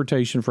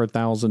interpretation for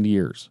 1,000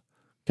 years?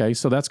 Okay,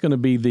 so that's going to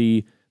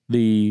be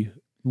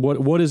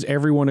what does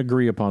everyone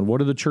agree upon? What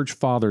do the church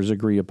fathers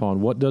agree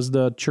upon? What does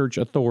the church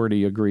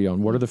authority agree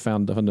on? What are the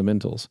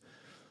fundamentals?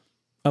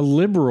 A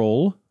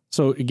liberal,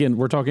 so again,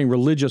 we're talking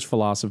religious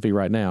philosophy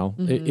right now.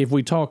 Mm-hmm. If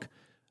we talk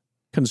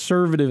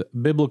conservative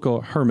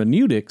biblical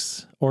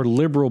hermeneutics or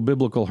liberal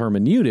biblical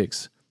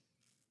hermeneutics,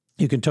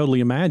 you can totally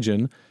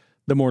imagine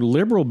the more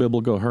liberal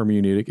biblical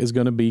hermeneutic is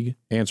going to be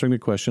answering the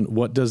question,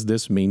 what does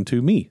this mean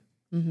to me?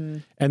 Mm-hmm.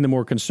 And the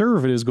more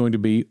conservative is going to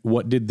be,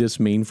 what did this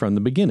mean from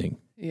the beginning?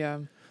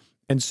 Yeah.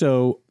 And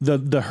so the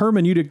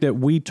hermeneutic that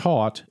we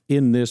taught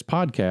in this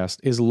podcast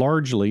is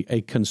largely a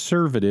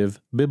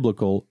conservative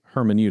biblical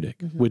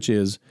hermeneutic, which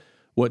is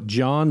what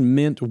John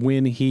meant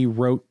when he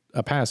wrote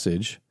a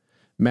passage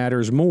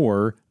matters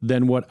more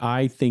than what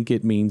I think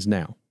it means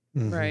now.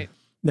 Mm-hmm. Right.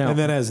 Now, and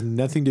that has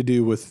nothing to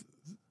do with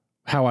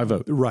how I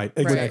vote. Right,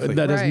 exactly.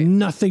 That has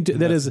nothing to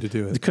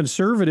do with it.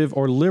 Conservative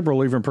or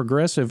liberal, or even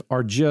progressive,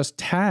 are just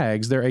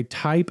tags. They're a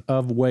type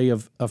of way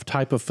of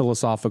type of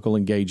philosophical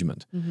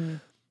engagement. Mm-hmm.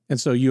 And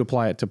so you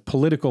apply it to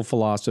political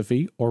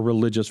philosophy or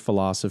religious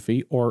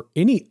philosophy or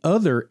any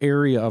other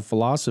area of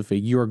philosophy.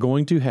 You are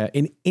going to have,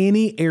 in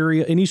any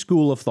area, any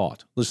school of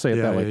thought, let's say it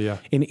that way. Yeah.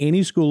 In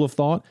any school of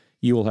thought,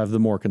 you will have the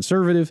more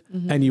conservative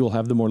and you will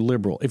have the more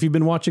liberal. If you've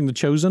been watching The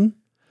Chosen,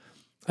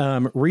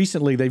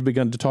 Recently, they've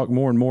begun to talk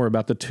more and more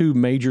about the two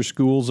major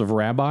schools of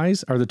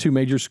rabbis, or the two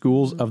major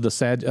schools of the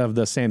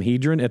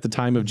Sanhedrin at the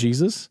time of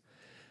Jesus.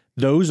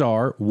 Those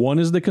are, one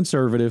is the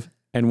conservative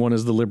and one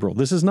is the liberal.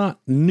 This is not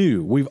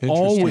new. We've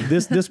always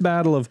this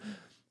battle of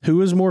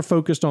who is more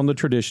focused on the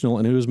traditional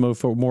and who is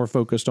more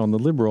focused on the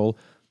liberal,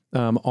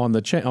 on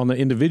the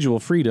individual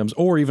freedoms,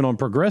 or even on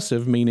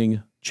progressive,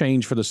 meaning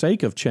change for the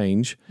sake of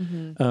change,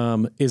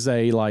 is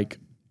a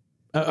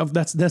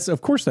that's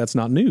of course that's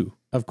not new.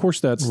 Of course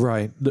that's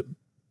right.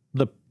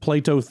 The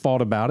Plato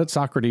thought about it.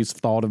 Socrates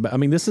thought about. I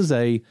mean, this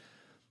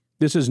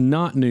is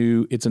not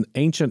new. It's an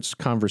ancient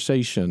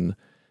conversation.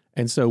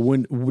 And so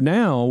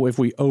now if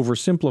we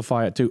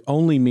oversimplify it to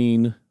only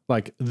mean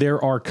like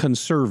there are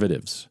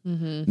conservatives,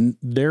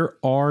 there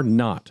are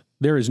not.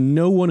 There is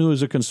no one who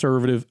is a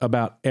conservative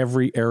about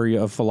every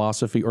area of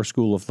philosophy or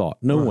school of thought.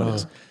 No one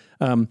is.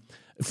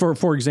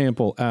 For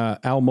example,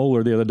 Al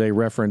Mohler the other day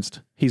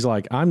referenced, he's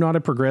like, I'm not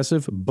a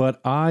progressive,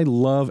 but I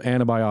love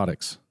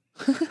antibiotics.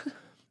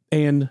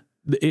 And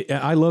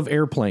I love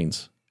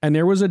airplanes. And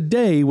there was a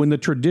day when the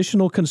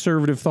traditional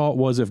conservative thought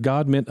was if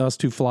God meant us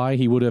to fly,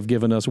 he would have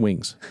given us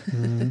wings.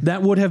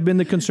 That would have been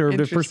the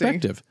conservative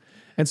perspective.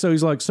 And so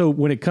he's like, so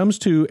when it comes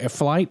to a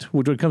flight,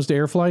 when it comes to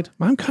air flight,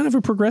 I'm kind of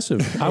a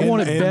progressive. I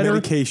want it better.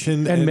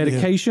 Medication.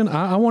 Medication.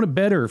 I want it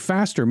better,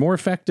 faster, more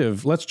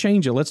effective. Let's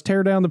change it. Let's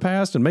tear down the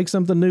past and make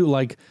something new.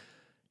 Like,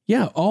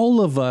 yeah,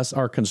 all of us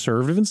are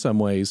conservative in some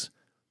ways,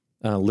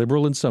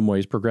 liberal in some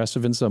ways,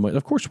 progressive in some ways.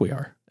 Of course we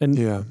are.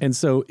 And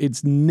so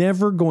it's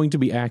never going to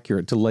be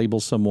accurate to label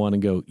someone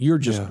and go, you're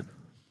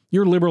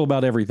liberal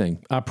about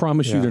everything. I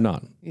promise you they're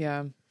not.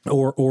 Yeah.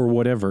 Or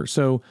whatever.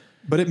 So,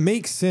 but it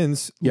makes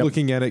sense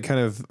looking at it kind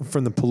of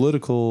from the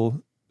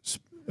political,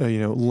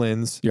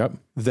 lens.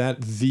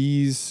 That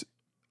these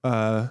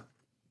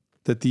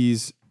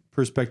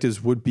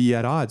perspectives would be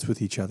at odds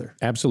with each other.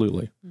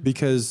 Absolutely,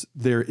 because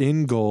their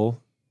end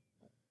goal,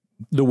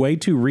 the way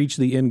to reach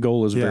the end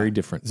goal, is very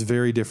different. It's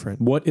very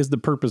different. What is the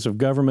purpose of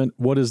government?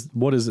 What is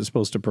it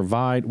supposed to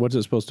provide? What is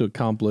it supposed to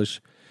accomplish?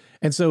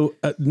 And so,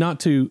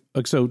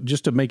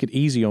 just to make it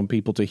easy on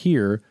people to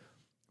hear.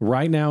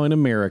 Right now in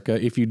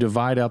America, if you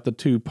divide out the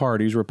two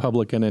parties,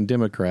 Republican and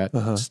Democrat,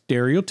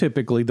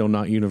 stereotypically, though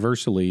not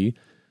universally,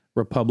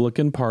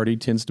 Republican Party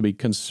tends to be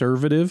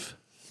conservative,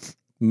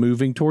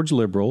 moving towards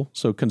liberal,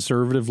 so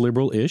conservative,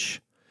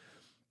 liberal-ish,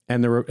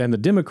 and the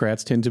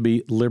Democrats tend to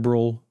be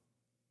liberal,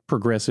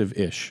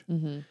 progressive-ish.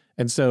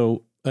 And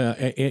so,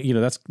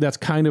 that's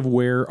kind of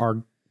where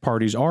our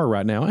parties are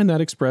right now, and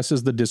that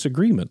expresses the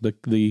disagreement.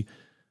 The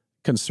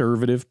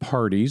conservative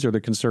parties or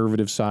the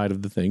conservative side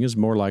of the thing is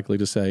more likely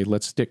to say,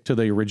 let's stick to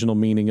the original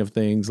meaning of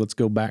things. Let's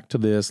go back to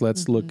this.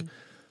 Let's look,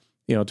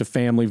 to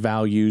family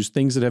values,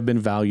 things that have been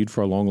valued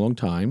for a long, long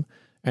time.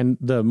 And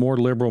the more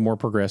liberal, more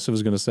progressive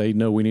is going to say,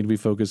 no, we need to be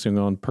focusing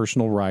on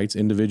personal rights,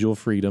 individual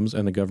freedoms,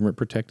 and the government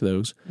protect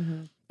those.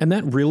 And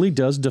that really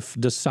does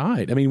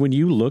decide. I mean, when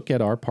you look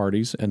at our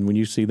parties and when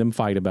you see them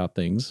fight about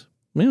things,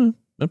 they're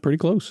pretty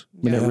close.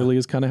 I mean, that really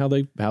is kind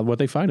of what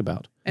they fight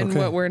about. And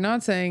what we're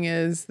not saying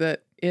is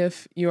that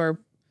if you're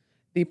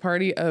the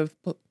party of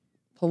the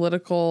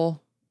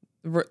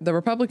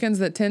Republicans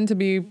that tend to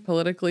be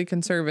politically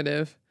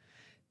conservative,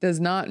 does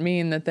not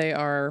mean that they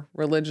are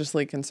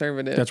religiously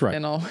conservative. That's right.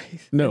 In all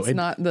ways. No, it's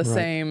not the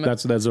same.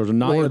 Those are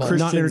not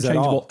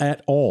interchangeable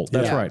at all.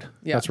 That's right.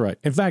 Yeah. That's right.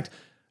 In fact,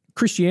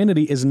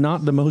 Christianity is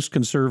not the most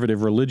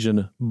conservative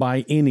religion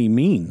by any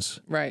means.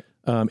 Right.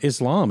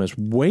 Islam is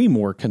way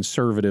more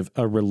conservative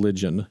a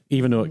religion,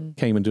 even though it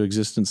came into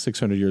existence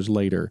 600 years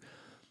later.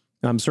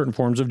 Certain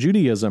forms of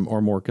Judaism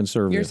are more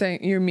conservative.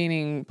 You're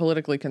meaning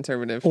politically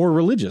conservative or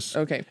religious.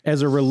 Okay.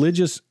 As a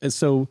religious,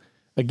 so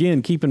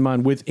again, keep in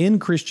mind within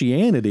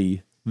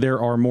Christianity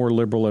there are more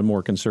liberal and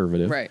more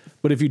conservative. Right.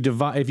 But if you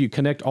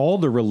connect all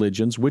the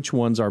religions, which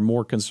ones are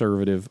more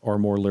conservative or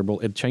more liberal,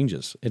 it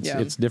changes.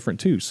 It's different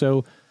too.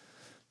 So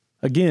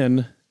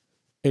again,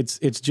 it's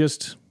the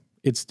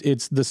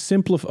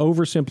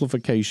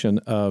oversimplification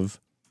of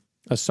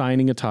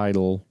assigning a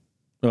title.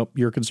 Oh,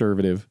 you're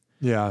conservative.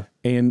 Yeah.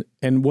 And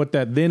what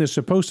that then is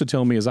supposed to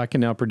tell me is I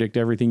can now predict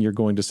everything you're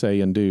going to say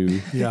and do.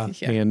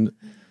 And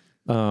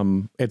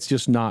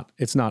it's not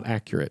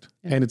accurate.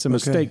 Yeah. And it's a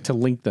mistake to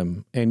link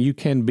them. And you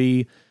can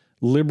be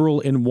liberal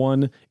in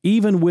one,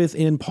 even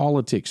within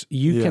politics,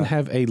 you can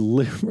have a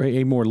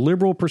more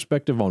liberal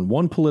perspective on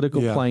one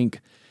political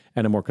plank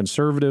and a more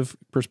conservative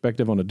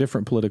perspective on a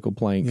different political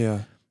plank.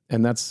 Yeah.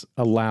 And that's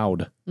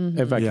allowed.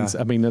 If I can,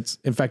 that's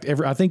in fact,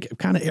 I think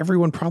kind of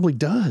everyone probably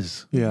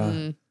does.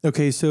 Yeah.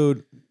 Okay. So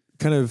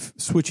kind of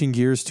switching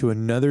gears to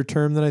another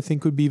term that I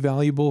think would be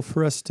valuable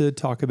for us to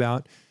talk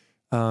about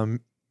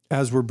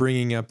as we're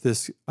bringing up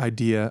this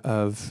idea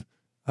of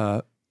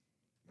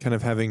kind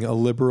of having a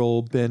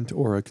liberal bent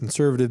or a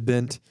conservative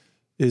bent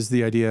is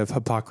the idea of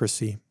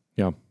hypocrisy.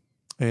 Yeah.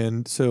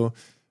 And so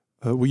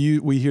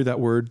we hear that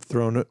word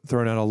thrown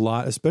out a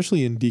lot,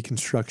 especially in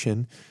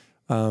deconstruction,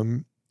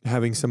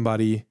 having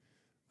somebody,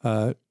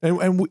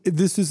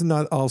 this is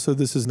not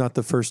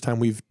the first time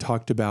we've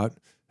talked about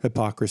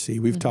hypocrisy.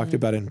 We've talked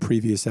about it in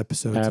previous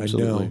episodes.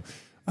 Absolutely.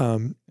 I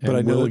know. But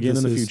I know will that again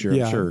in the this is-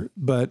 future, I'm sure.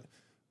 But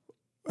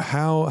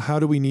how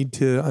do we need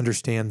to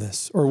understand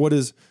this? Or what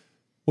is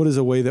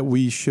a way that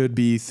we should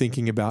be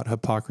thinking about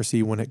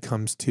hypocrisy when it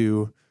comes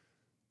to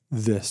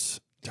this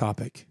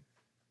topic?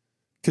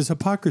 Because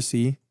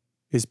hypocrisy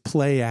is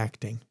play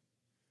acting.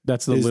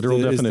 That's the literal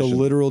definition. Is the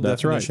literal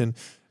That's definition. Right.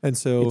 And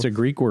so it's a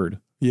Greek word.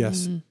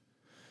 Yes.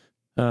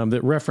 That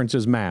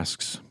references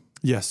masks.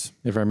 Yes.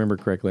 If I remember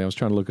correctly. I was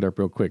trying to look it up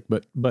real quick.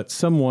 But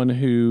someone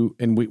who,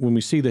 and when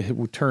we see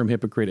the term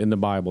hypocrite in the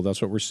Bible,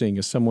 that's what we're seeing,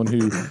 is someone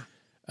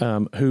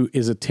who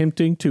is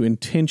attempting to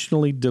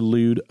intentionally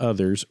delude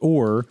others,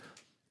 or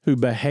who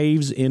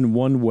behaves in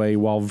one way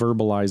while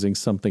verbalizing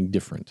something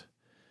different.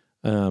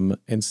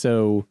 And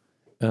so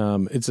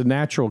it's a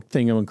natural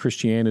thing in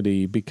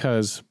Christianity,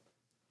 because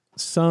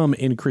some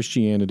in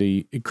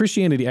Christianity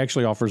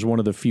actually offers one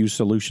of the few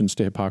solutions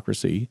to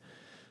hypocrisy,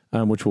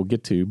 which we'll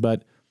get to,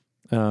 but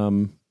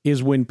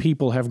is when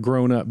people have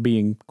grown up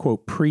being,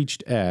 quote,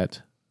 preached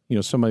at.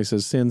 Somebody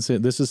says, sin,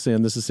 this is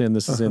sin, this is sin,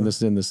 this is sin, this is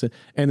sin, this is sin.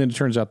 And then it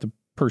turns out the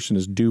person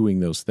is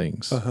doing those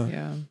things.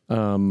 Yeah.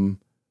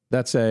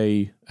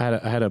 I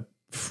had a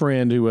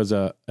friend who was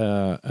an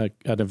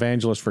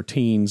evangelist for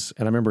teens,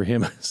 and I remember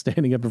him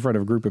standing up in front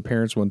of a group of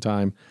parents one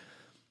time,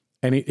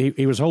 and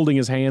he was holding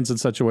his hands in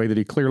such a way that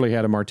he clearly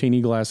had a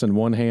martini glass in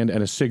one hand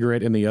and a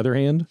cigarette in the other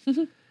hand.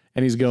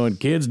 And he's going,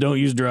 kids, don't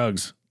use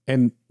drugs.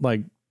 And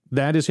like,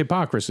 that is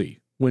hypocrisy.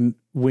 When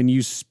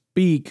you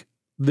speak,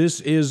 this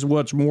is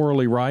what's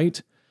morally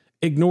right,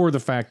 ignore the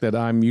fact that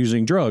I'm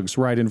using drugs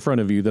right in front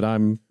of you, that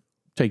I'm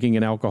taking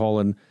an alcohol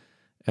and,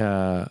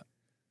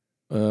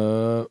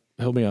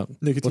 help me out.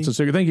 Nicotine. What's a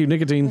cigarette? Thank you,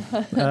 nicotine.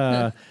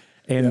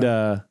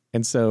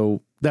 And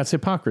so that's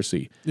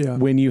hypocrisy. Yeah.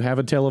 When you have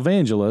a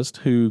televangelist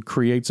who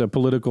creates a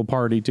political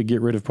party to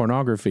get rid of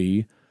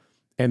pornography,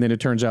 and then it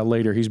turns out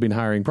later he's been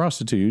hiring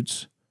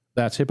prostitutes,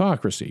 that's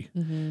hypocrisy.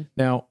 Mm-hmm.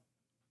 Now,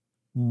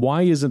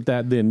 why isn't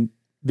that then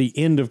the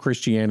end of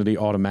Christianity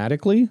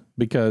automatically?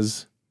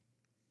 Because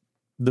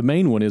the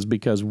main one is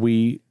because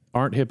we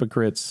aren't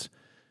hypocrites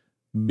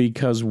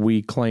because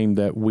we claim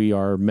that we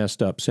are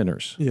messed up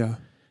sinners. Yeah.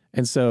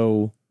 And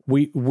so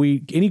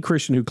we any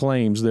Christian who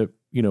claims that,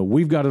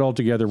 we've got it all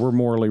together, we're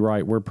morally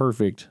right, we're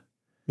perfect.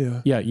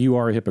 Yeah, you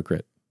are a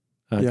hypocrite.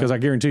 Because I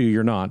guarantee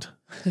you're not,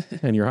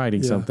 and you're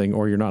hiding something,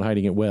 or you're not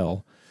hiding it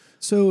well.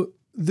 So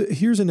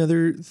here's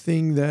another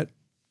thing that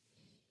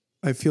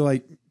I feel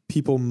like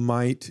people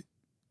might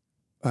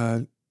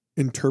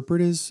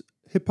interpret as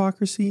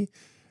hypocrisy,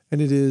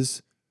 and it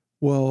is,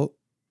 well,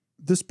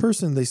 this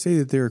person, they say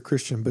that they're a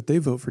Christian, but they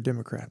vote for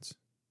Democrats.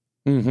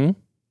 Mm-hmm.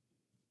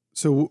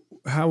 So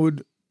how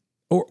would,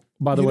 or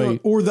by the way,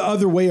 or the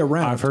other way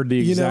around? I've heard the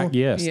exact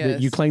yes.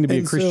 That you claim to be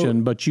a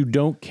Christian, but you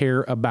don't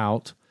care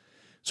about.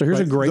 So here's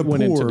a great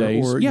one in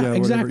today's.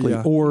 Exactly.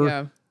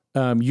 Whatever,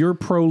 or you're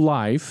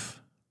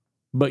pro-life,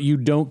 but you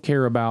don't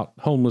care about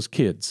homeless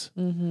kids.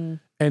 Mm-hmm.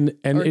 And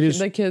or it is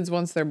the kids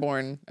once they're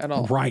born at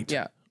all. Right.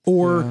 Yeah.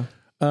 Or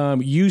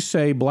you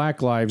say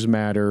Black Lives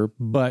Matter,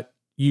 but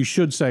you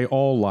should say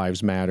all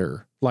lives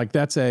matter. Like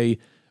that's if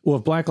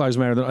Black Lives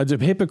Matter, it's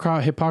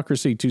a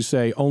hypocrisy to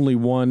say only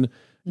one,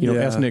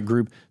 ethnic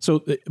group.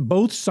 So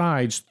both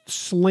sides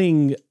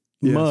sling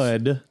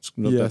mud,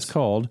 that's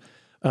called,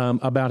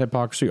 about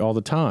hypocrisy all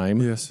the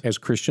time. Yes. As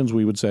Christians,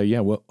 we would say,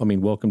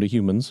 welcome to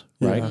humans,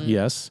 right? Yeah.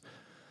 Yes.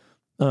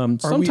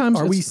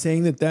 Sometimes are we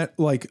saying that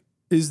like,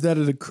 is that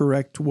a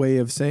correct way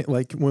of saying,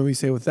 like when we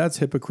say, well, that's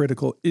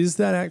hypocritical, is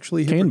that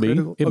actually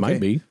hypocritical? Can be. It might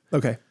be.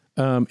 Okay.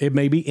 It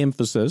may be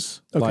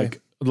emphasis,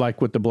 like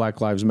with the Black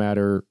Lives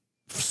Matter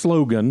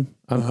slogan.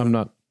 I'm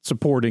not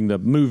supporting the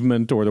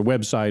movement or the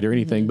website or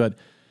anything, but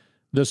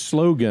the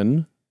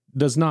slogan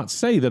does not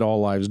say that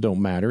all lives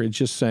don't matter. It's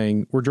just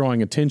saying we're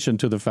drawing attention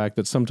to the fact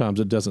that sometimes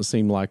it doesn't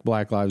seem like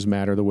Black lives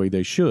matter the way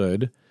they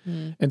should.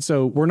 And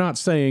so we're not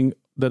saying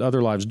that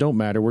other lives don't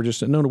matter. We're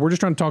just, we're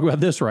just trying to talk about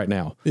this right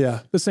now.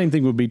 Yeah. The same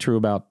thing would be true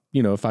about,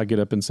 if I get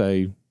up and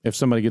say, if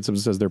somebody gets up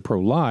and says they're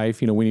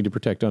pro-life, we need to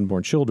protect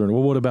unborn children.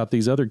 Well, what about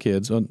these other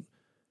kids?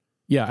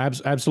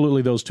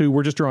 Absolutely those two.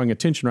 We're just drawing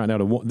attention right now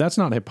to that's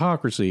not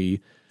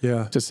hypocrisy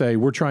to say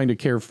we're trying to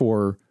care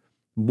for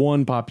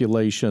one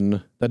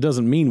population. That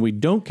doesn't mean we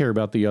don't care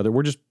about the other.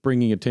 We're just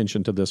bringing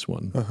attention to this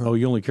one. Oh,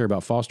 you only care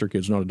about foster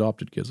kids, not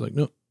adopted kids. Like,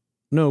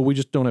 no, we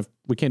just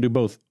we can't do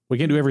both. We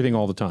can't do everything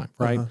all the time.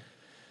 Right.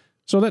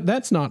 So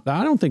that's not,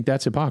 I don't think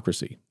that's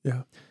hypocrisy.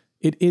 Yeah.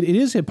 It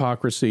is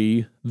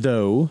hypocrisy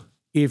though,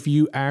 if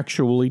you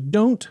actually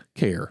don't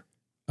care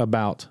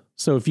about,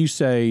 so if you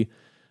say,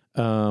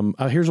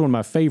 here's one of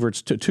my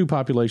favorites, two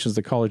populations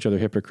that call each other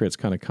hypocrites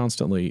kind of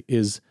constantly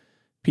is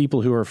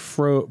people who are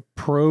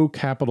pro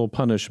capital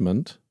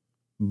punishment,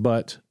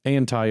 but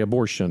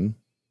anti-abortion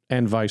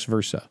and vice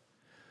versa.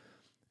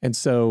 And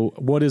so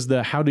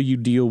how do you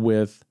deal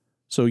with,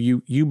 so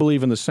you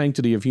believe in the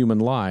sanctity of human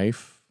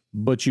life,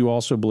 but you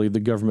also believe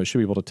the government should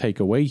be able to take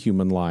away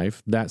human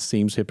life. That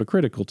seems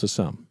hypocritical to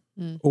some.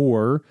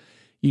 Or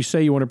you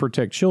say you want to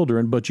protect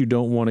children, but you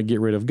don't want to get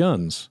rid of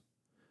guns.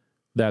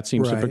 that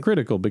seems Right.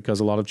 hypocritical because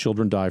a lot of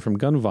children die from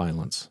gun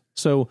violence.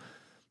 So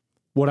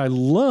what I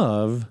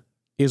love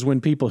is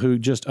when people who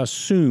just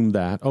assume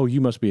that, oh,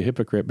 you must be a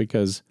hypocrite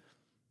because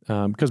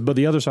but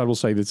the other side will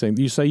say the same.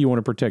 You say you want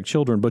to protect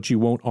children, but you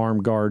won't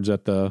arm guards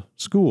at the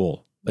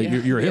school.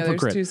 You're a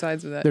hypocrite. There's two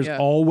sides of that. There's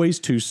always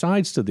two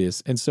sides to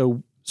this. And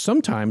so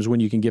sometimes when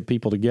you can get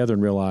people together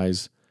and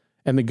realize,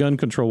 and the gun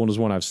control one is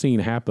one I've seen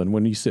happen,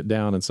 when you sit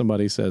down and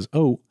somebody says,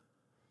 oh,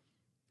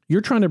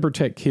 you're trying to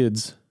protect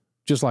kids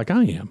just like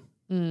I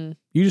am.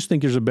 You just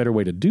think there's a better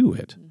way to do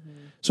it.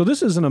 So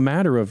this isn't a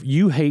matter of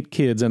you hate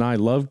kids and I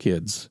love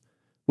kids,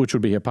 which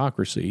would be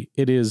hypocrisy.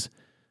 It is,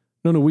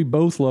 no, we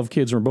both love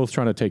kids and we're both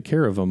trying to take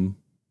care of them.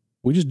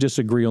 We just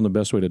disagree on the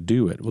best way to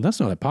do it. Well, that's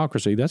not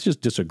hypocrisy. That's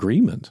just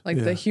disagreement. Like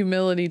the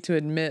humility to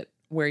admit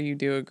where you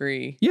do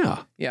agree.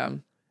 Yeah. Yeah.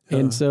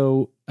 And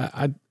so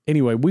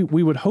anyway,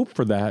 we would hope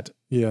for that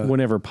Yeah.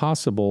 whenever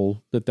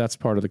possible, that's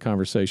part of the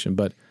conversation.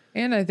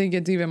 And I think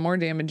it's even more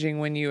damaging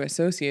when you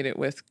associate it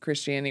with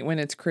Christianity, when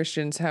it's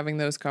Christians having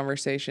those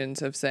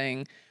conversations of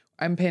saying,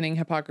 I'm pinning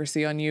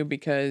hypocrisy on you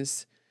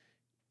because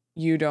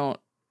you don't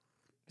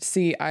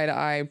see eye to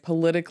eye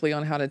politically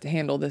on how to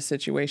handle this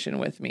situation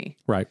with me.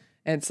 right.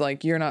 It's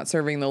like you're not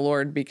serving the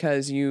Lord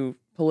because you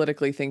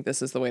politically think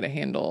this is the way to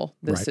handle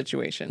this Right.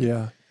 situation.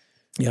 Yeah.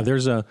 Yeah,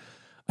 there's an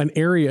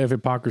area of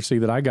hypocrisy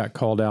that I got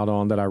called out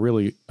on that I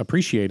really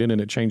appreciated, and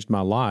it changed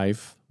my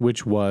life,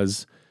 which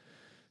was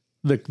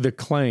the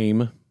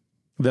claim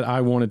that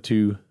I wanted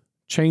to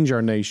change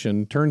our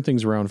nation, turn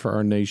things around for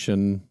our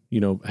nation,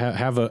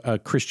 have a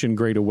Christian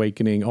great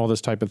awakening, all this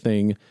type of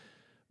thing.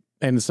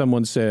 And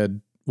someone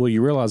said, well,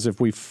 you realize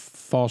if we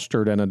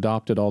fostered and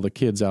adopted all the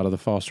kids out of the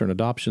foster and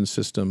adoption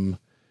system,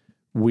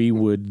 we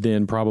would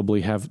then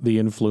probably have the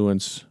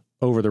influence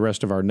over the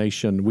rest of our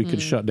nation. We could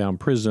shut down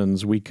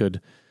prisons. We could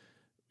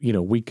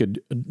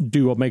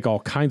make all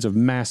kinds of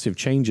massive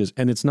changes.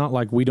 And it's not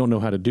like we don't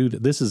know how to do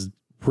that. This is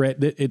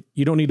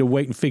you don't need to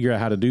wait and figure out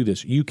how to do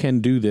this. You can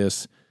do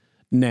this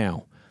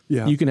now.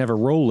 Yeah. You can have a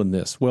role in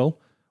this. Well,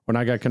 when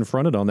I got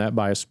confronted on that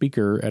by a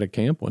speaker at a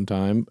camp one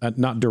time,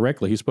 not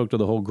directly, he spoke to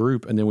the whole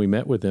group, and then we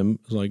met with him.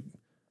 It was like,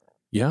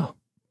 yeah,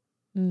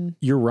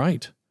 you're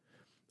right.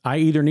 I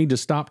either need to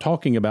stop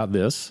talking about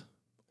this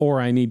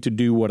or I need to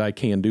do what I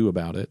can do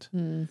about it.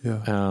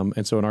 Yeah.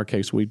 And so in our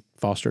case, we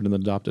fostered and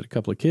adopted a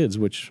couple of kids,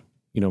 which,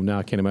 now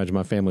I can't imagine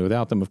my family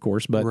without them, of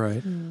course. But,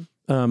 Right.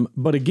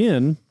 But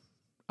again,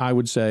 I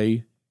would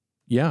say,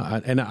 yeah,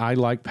 and I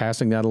like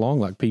passing that along,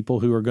 like people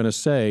who are going to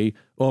say,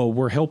 oh,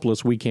 we're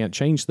helpless, we can't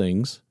change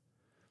things,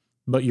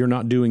 but you're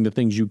not doing the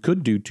things you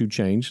could do to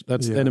change.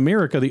 That's in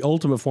America, the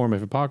ultimate form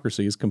of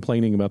hypocrisy is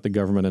complaining about the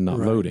government and not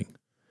voting.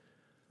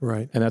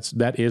 Right. And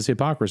that is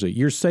hypocrisy.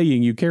 You're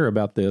saying you care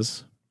about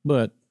this,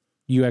 but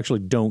you actually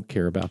don't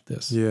care about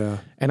this. Yeah.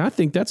 And I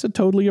think that's a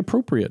totally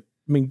appropriate.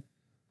 I mean,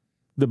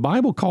 the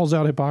Bible calls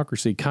out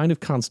hypocrisy kind of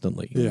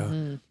constantly.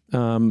 Yeah.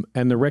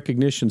 And the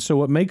recognition. So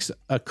what makes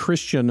a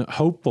Christian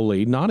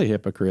hopefully not a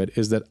hypocrite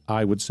is that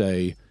I would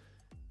say,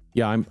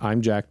 yeah,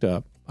 I'm jacked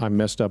up, I'm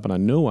messed up, and I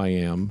know I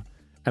am,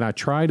 and I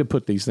try to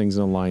put these things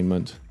in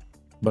alignment,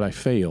 but I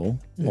fail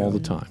all the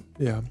time.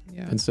 Yeah.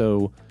 And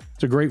so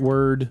it's a great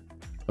word,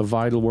 a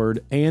vital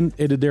word, and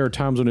there are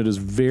times when it is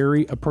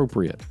very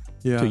appropriate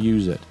to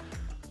use it.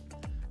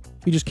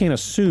 You just can't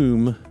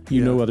assume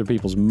you know other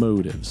people's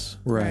motives.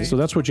 Right. So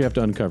that's what you have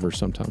to uncover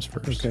sometimes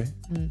first. Okay.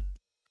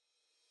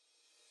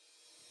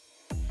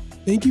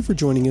 Thank you for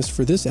joining us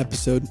for this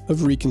episode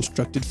of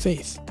Reconstructed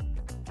Faith.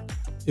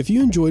 If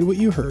you enjoyed what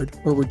you heard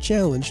or were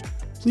challenged,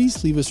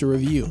 please leave us a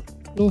review.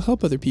 It'll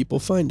help other people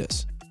find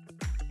us.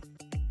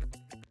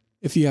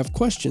 If you have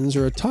questions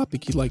or a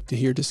topic you'd like to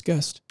hear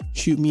discussed,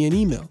 shoot me an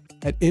email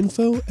at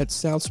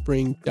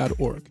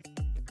info@southspring.org.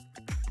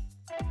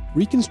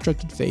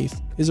 Reconstructed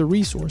Faith is a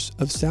resource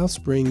of South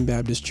Spring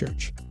Baptist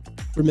Church.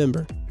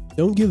 Remember,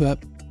 don't give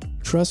up,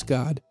 trust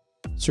God,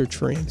 search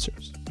for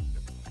answers.